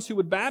only ones who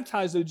would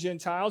baptize those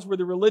Gentiles were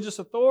the religious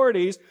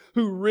authorities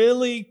who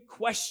really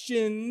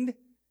questioned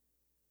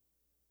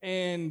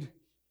and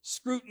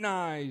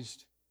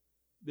scrutinized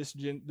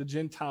the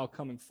Gentile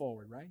coming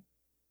forward, right?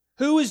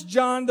 Who is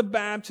John the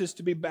Baptist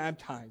to be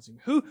baptizing?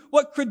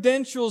 What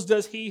credentials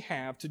does he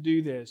have to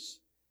do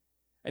this?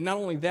 And not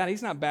only that,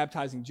 he's not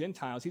baptizing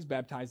Gentiles, he's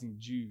baptizing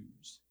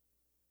Jews.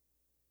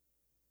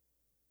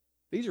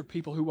 These are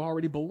people who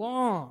already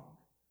belong.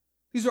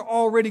 These are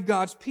already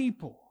God's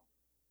people.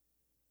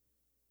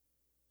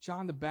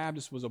 John the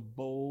Baptist was a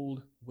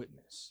bold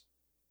witness.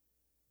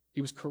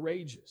 He was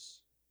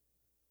courageous.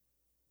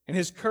 And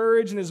his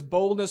courage and his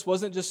boldness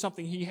wasn't just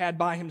something he had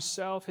by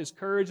himself. His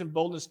courage and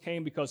boldness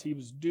came because he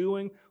was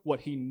doing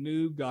what he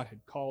knew God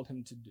had called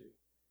him to do.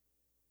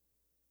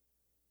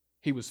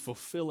 He was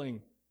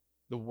fulfilling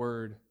the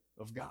Word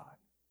of God.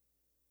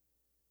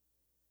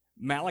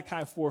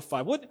 Malachi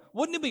 4:5.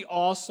 Wouldn't it be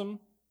awesome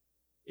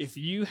if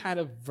you had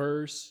a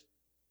verse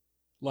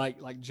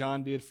like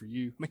John did for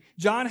you? I mean,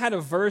 John had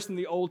a verse in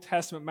the Old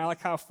Testament,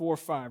 Malachi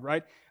 4:5,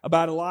 right?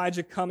 About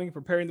Elijah coming,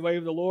 preparing the way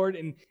of the Lord.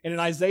 And in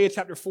Isaiah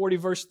chapter 40,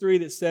 verse 3,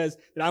 that says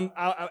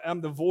that I'm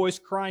the voice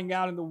crying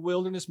out in the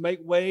wilderness, make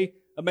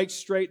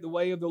straight the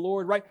way of the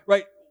Lord,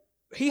 right?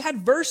 He had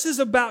verses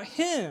about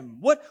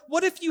him.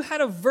 What if you had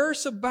a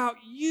verse about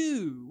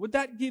you? Would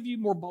that give you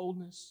more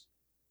boldness?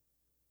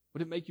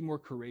 Would it make you more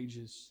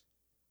courageous?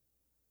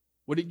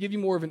 Would it give you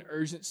more of an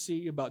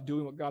urgency about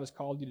doing what God has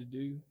called you to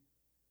do?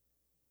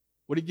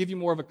 Would it give you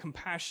more of a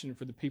compassion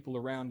for the people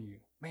around you?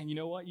 Man, you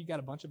know what? You got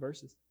a bunch of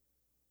verses.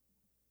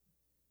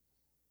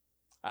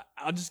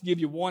 I'll just give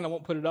you one. I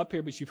won't put it up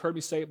here, but you've heard me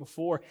say it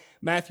before.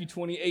 Matthew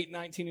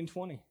 28:19 and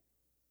 20.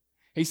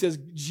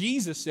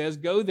 Jesus says,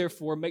 "Go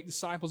therefore, make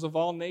disciples of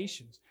all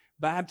nations,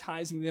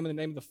 baptizing them in the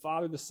name of the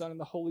Father, the Son, and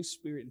the Holy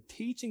Spirit, and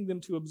teaching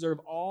them to observe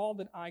all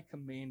that I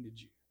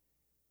commanded you.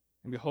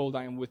 And behold,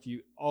 I am with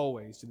you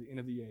always to the end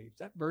of the age."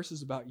 That verse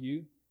is about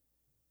you.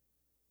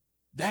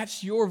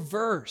 That's your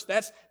verse.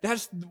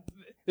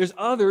 There's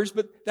others,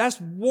 but that's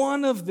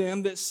one of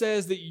them that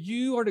says that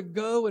you are to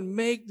go and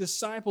make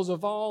disciples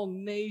of all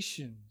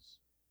nations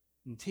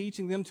and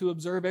teaching them to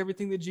observe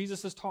everything that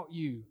Jesus has taught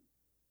you.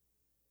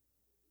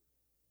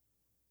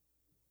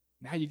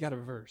 Now you got a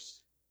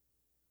verse.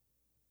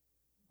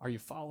 Are you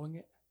following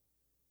it?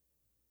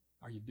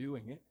 Are you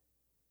doing it?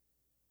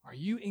 Are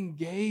you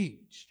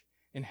engaged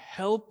in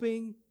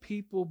helping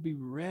people be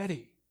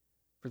ready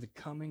for the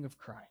coming of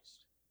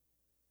Christ?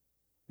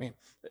 Man,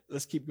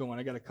 let's keep going.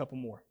 I got a couple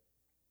more.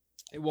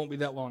 It won't be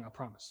that long, I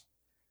promise.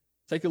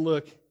 Take a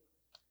look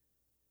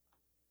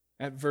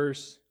at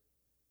verse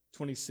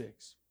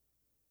 26.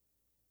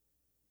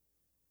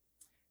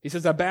 He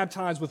says, "I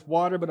baptize with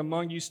water, but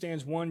among you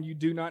stands one you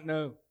do not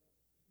know,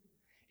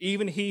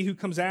 even he who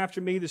comes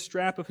after me, the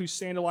strap of whose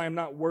sandal I am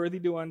not worthy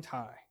to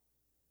untie.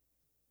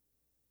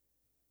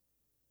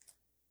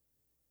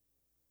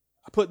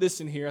 I put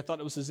this in here. I thought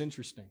it was as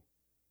interesting.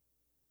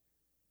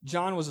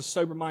 John was a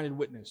sober-minded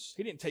witness.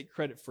 He didn't take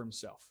credit for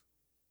himself.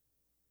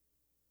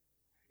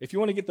 If you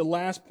want to get the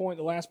last point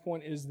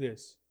is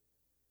this.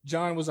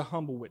 John was a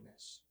humble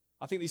witness.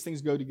 I think these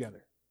things go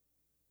together.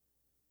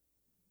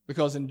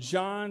 Because in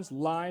John's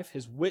life,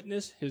 his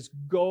witness, his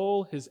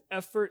goal, his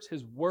efforts,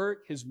 his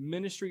work, his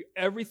ministry,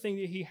 everything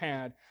that he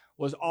had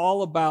was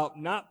all about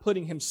not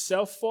putting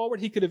himself forward.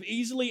 He could have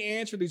easily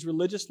answered these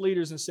religious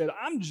leaders and said,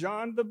 I'm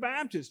John the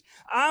Baptist.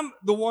 I'm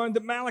the one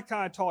that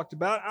Malachi talked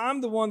about. I'm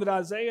the one that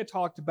Isaiah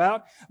talked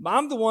about.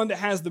 I'm the one that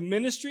has the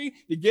ministry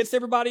that gets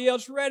everybody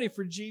else ready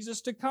for Jesus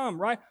to come,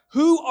 right?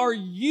 Who are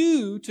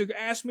you to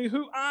ask me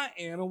who I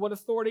am and what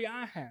authority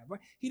I have?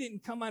 Right? He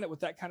didn't come at it with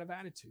that kind of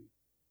attitude.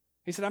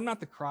 He said, I'm not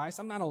the Christ.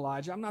 I'm not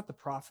Elijah. I'm not the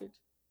prophet.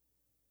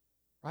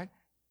 Right?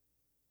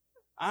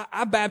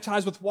 I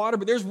baptize with water,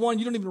 but there's one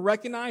you don't even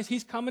recognize.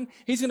 He's coming.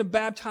 He's going to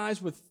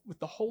baptize with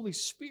the Holy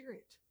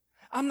Spirit.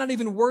 I'm not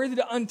even worthy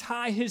to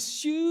untie his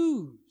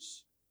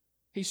shoes.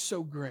 He's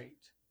so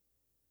great.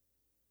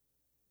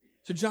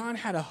 So John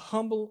had a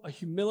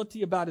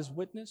humility about his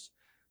witness,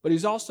 but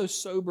he's also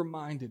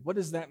sober-minded. What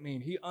does that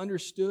mean? He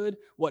understood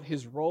what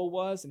his role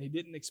was, and he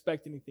didn't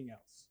expect anything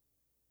else.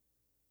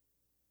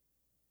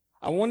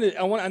 I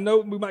know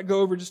we might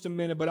go over just a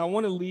minute, but I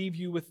want to leave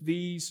you with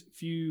these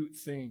few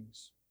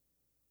things.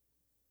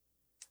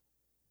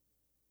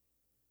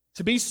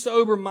 To be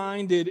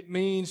sober-minded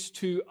means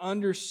to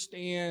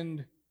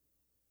understand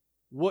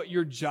what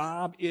your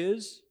job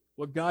is,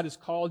 what God has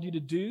called you to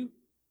do,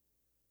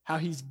 how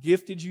He's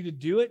gifted you to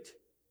do it,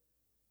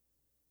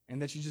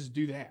 and that you just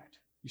do that.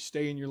 You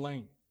stay in your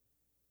lane.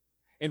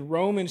 In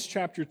Romans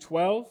chapter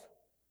 12,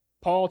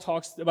 Paul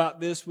talks about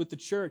this with the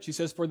church. He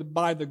says,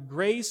 by the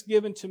grace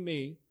given to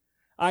me,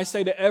 I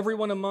say to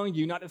everyone among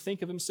you not to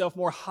think of himself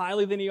more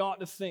highly than he ought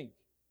to think,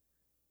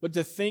 but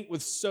to think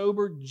with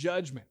sober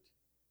judgment,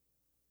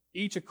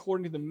 each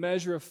according to the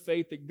measure of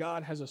faith that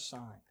God has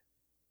assigned.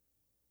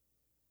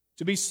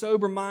 To be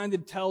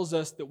sober-minded tells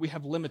us that we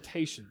have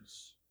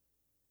limitations.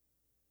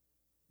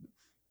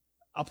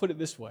 I'll put it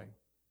this way.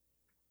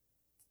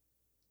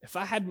 If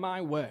I had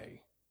my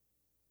way,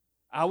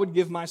 I would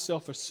give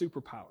myself a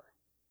superpower.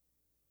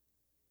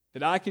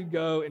 That I could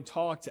go and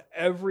talk to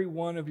every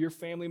one of your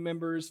family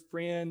members,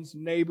 friends,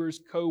 neighbors,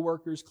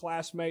 co-workers,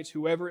 classmates,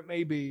 whoever it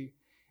may be,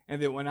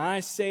 and that when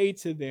I say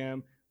to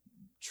them,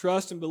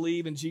 trust and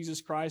believe in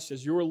Jesus Christ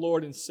as your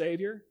Lord and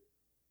Savior,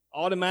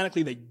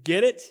 automatically they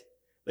get it,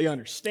 they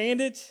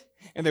understand it,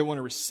 and they want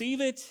to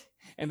receive it,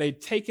 and they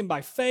take Him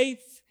by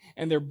faith,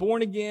 and they're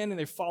born again, and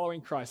they're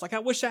following Christ. Like, I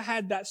wish I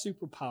had that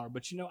superpower,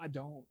 but I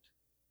don't.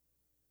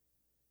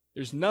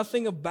 There's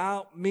nothing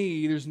about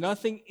me, there's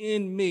nothing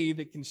in me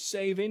that can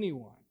save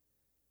anyone.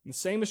 And the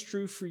same is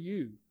true for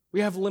you.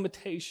 We have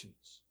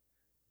limitations.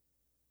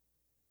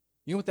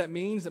 You know what that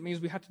means? That means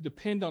we have to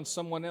depend on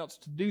someone else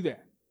to do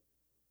that.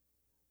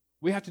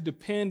 We have to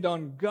depend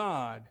on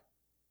God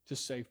to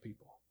save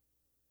people.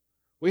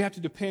 We have to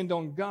depend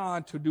on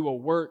God to do a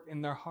work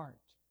in their heart.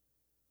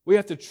 We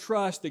have to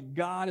trust that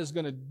God is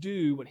going to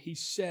do what He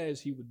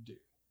says He would do.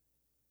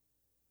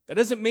 That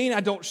doesn't mean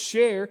I don't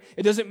share.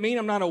 It doesn't mean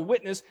I'm not a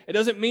witness. It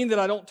doesn't mean that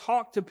I don't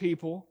talk to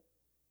people.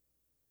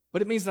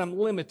 But it means that I'm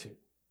limited.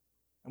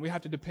 And we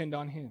have to depend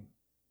on Him.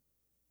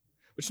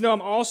 But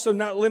I'm also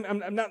not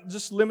I'm not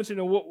just limited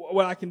in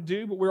what I can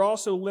do, but we're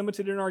also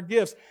limited in our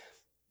gifts.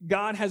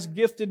 God has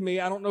gifted me,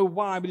 I don't know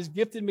why, but He's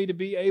gifted me to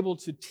be able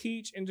to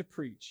teach and to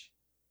preach.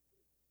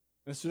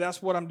 And so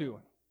that's what I'm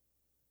doing.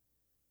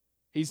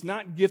 He's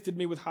not gifted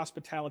me with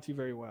hospitality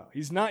very well.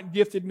 He's not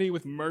gifted me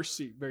with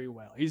mercy very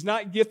well. He's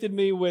not gifted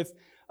me with,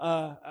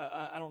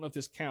 I don't know if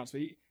this counts,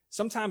 but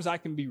sometimes I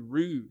can be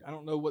rude. I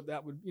don't know what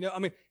that would,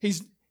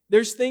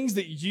 there's things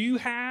that you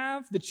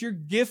have that you're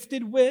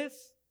gifted with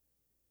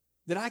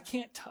that I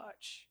can't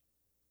touch.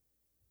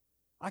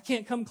 I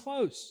can't come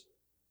close.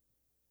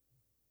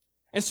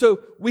 And so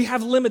we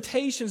have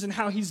limitations in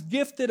how He's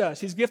gifted us.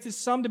 He's gifted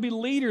some to be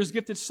leaders,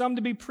 gifted some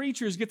to be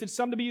preachers, gifted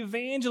some to be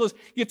evangelists,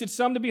 gifted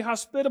some to be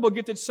hospitable,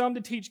 gifted some to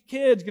teach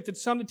kids, gifted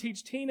some to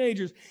teach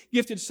teenagers,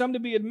 gifted some to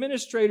be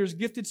administrators,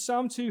 gifted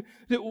some to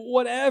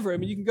whatever.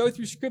 You can go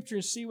through Scripture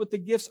and see what the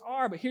gifts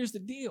are, but here's the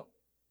deal.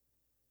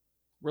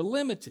 We're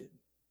limited,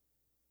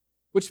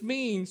 which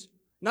means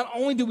not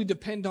only do we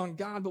depend on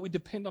God, but we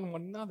depend on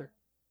one another.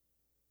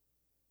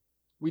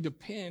 We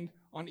depend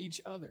on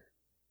each other.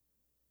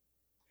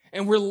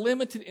 And we're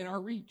limited in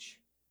our reach.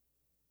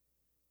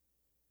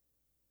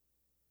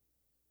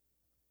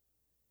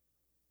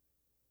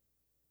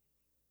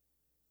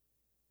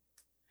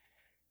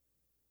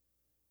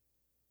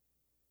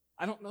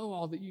 I don't know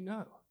all that you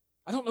know.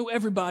 I don't know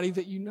everybody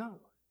that you know.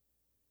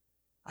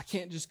 I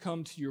can't just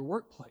come to your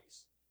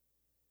workplace.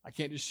 I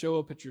can't just show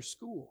up at your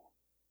school.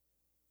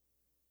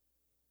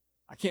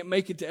 I can't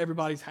make it to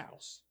everybody's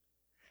house.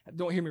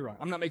 Don't hear me wrong.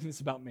 I'm not making this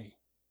about me.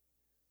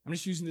 I'm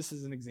just using this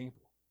as an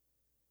example.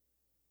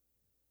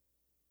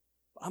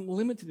 I'm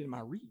limited in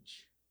my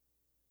reach.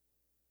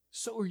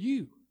 So are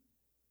you.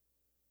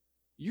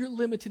 You're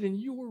limited in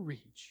your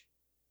reach.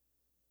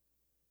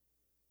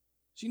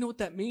 So you know what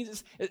that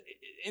means? It's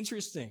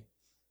interesting.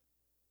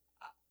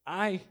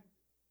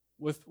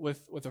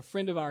 With a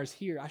friend of ours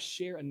here, I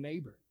share a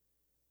neighbor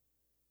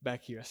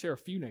back here. I share a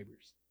few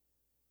neighbors.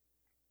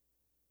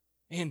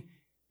 And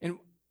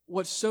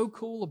what's so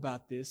cool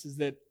about this is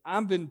that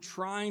I've been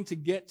trying to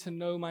get to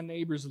know my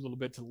neighbors a little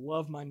bit, to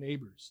love my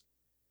neighbors.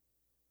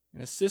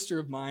 And a sister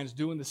of mine is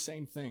doing the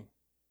same thing.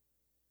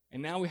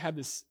 And now we have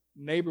this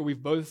neighbor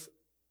we've both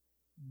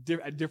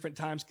at different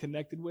times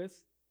connected with.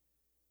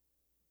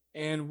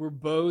 And we're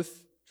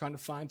both trying to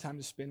find time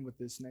to spend with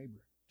this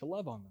neighbor, to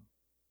love on them.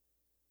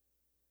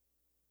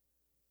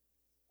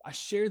 I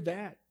share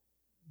that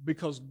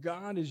because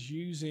God is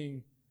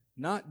using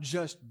not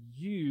just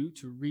you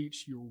to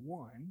reach your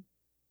one,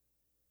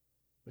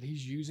 but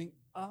He's using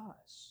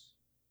us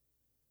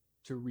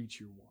to reach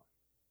your one.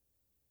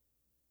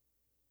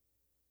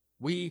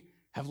 We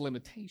have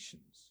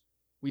limitations.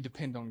 We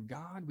depend on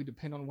God. We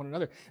depend on one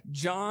another.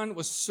 John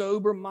was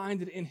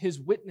sober-minded in his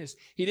witness.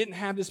 He didn't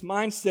have this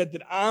mindset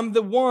that I'm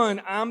the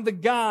one, I'm the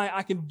guy,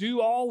 I can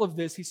do all of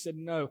this. He said,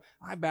 no,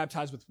 I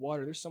baptize with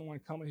water. There's someone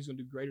coming who's going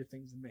to do greater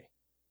things than me.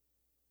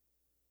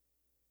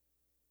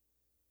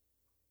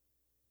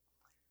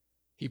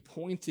 He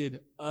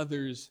pointed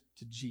others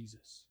to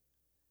Jesus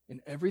in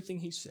everything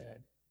he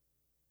said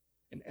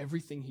and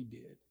everything he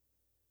did.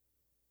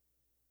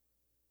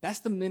 That's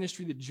the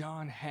ministry that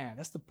John had.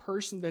 That's the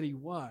person that he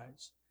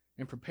was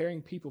in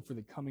preparing people for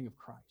the coming of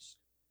Christ.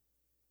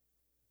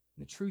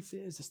 And the truth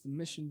is, it's the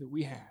mission that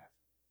we have.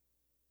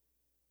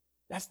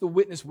 That's the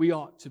witness we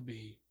ought to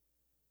be.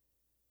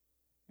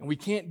 And we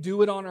can't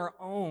do it on our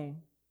own.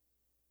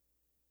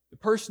 The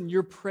person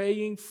you're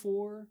praying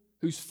for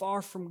who's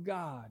far from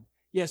God,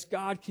 yes,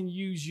 God can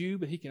use you,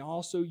 but He can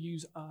also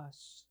use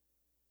us.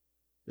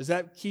 Does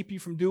that keep you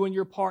from doing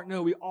your part?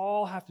 No, we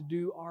all have to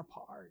do our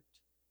part.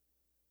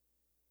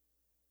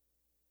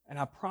 And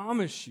I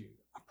promise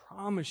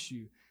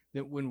you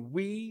that when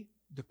we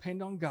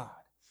depend on God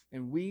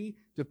and we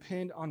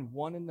depend on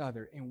one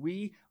another and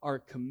we are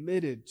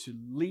committed to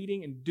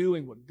leading and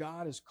doing what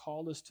God has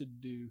called us to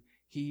do,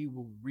 He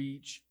will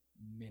reach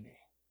many.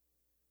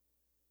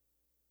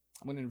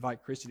 I'm going to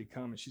invite Christy to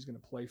come and she's going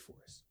to play for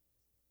us.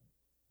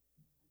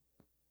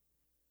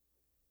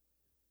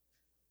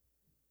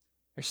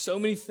 There's so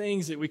many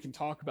things that we can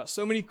talk about,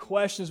 so many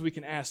questions we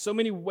can ask, so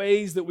many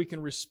ways that we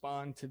can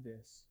respond to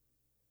this.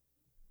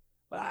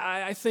 But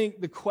I think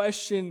the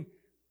question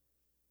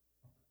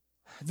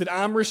that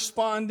I'm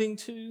responding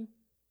to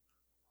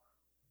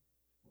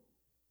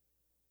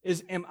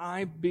is, am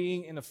I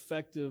being an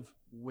effective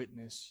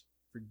witness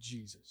for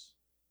Jesus?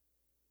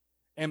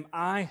 Am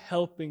I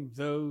helping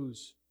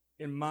those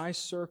in my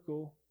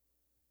circle,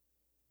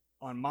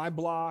 on my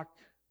block,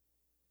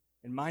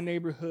 in my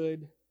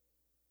neighborhood,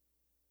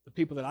 the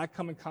people that I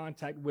come in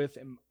contact with?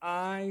 Am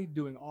I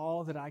doing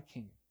all that I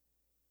can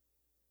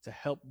to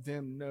help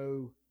them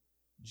know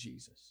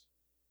Jesus?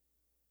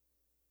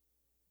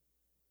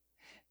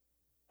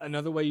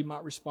 Another way you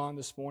might respond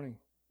this morning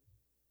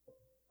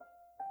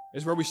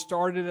is where we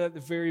started at the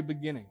very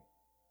beginning.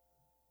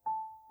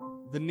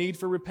 The need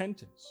for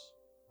repentance.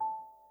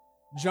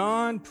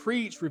 John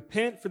preached,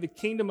 repent for the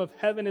kingdom of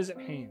heaven is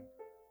at hand.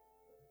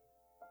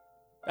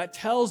 That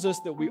tells us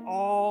that we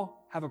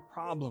all have a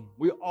problem.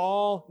 We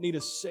all need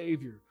a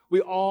Savior. We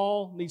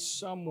all need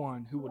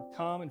someone who would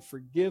come and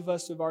forgive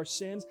us of our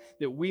sins,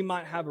 that we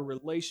might have a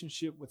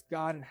relationship with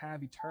God and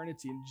have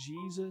eternity. And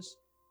Jesus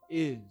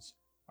is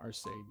our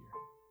Savior.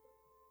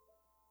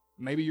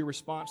 Maybe your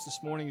response this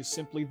morning is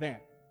simply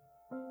that.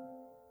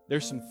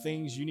 There's some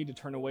things you need to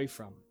turn away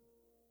from.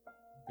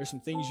 There's some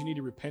things you need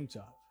to repent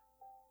of.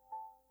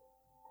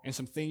 And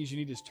some things you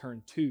need to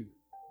turn to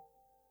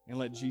and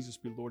let Jesus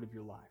be Lord of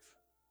your life.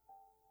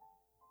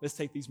 Let's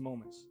take these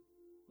moments.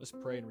 Let's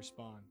pray and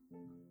respond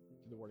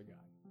to the Word of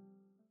God.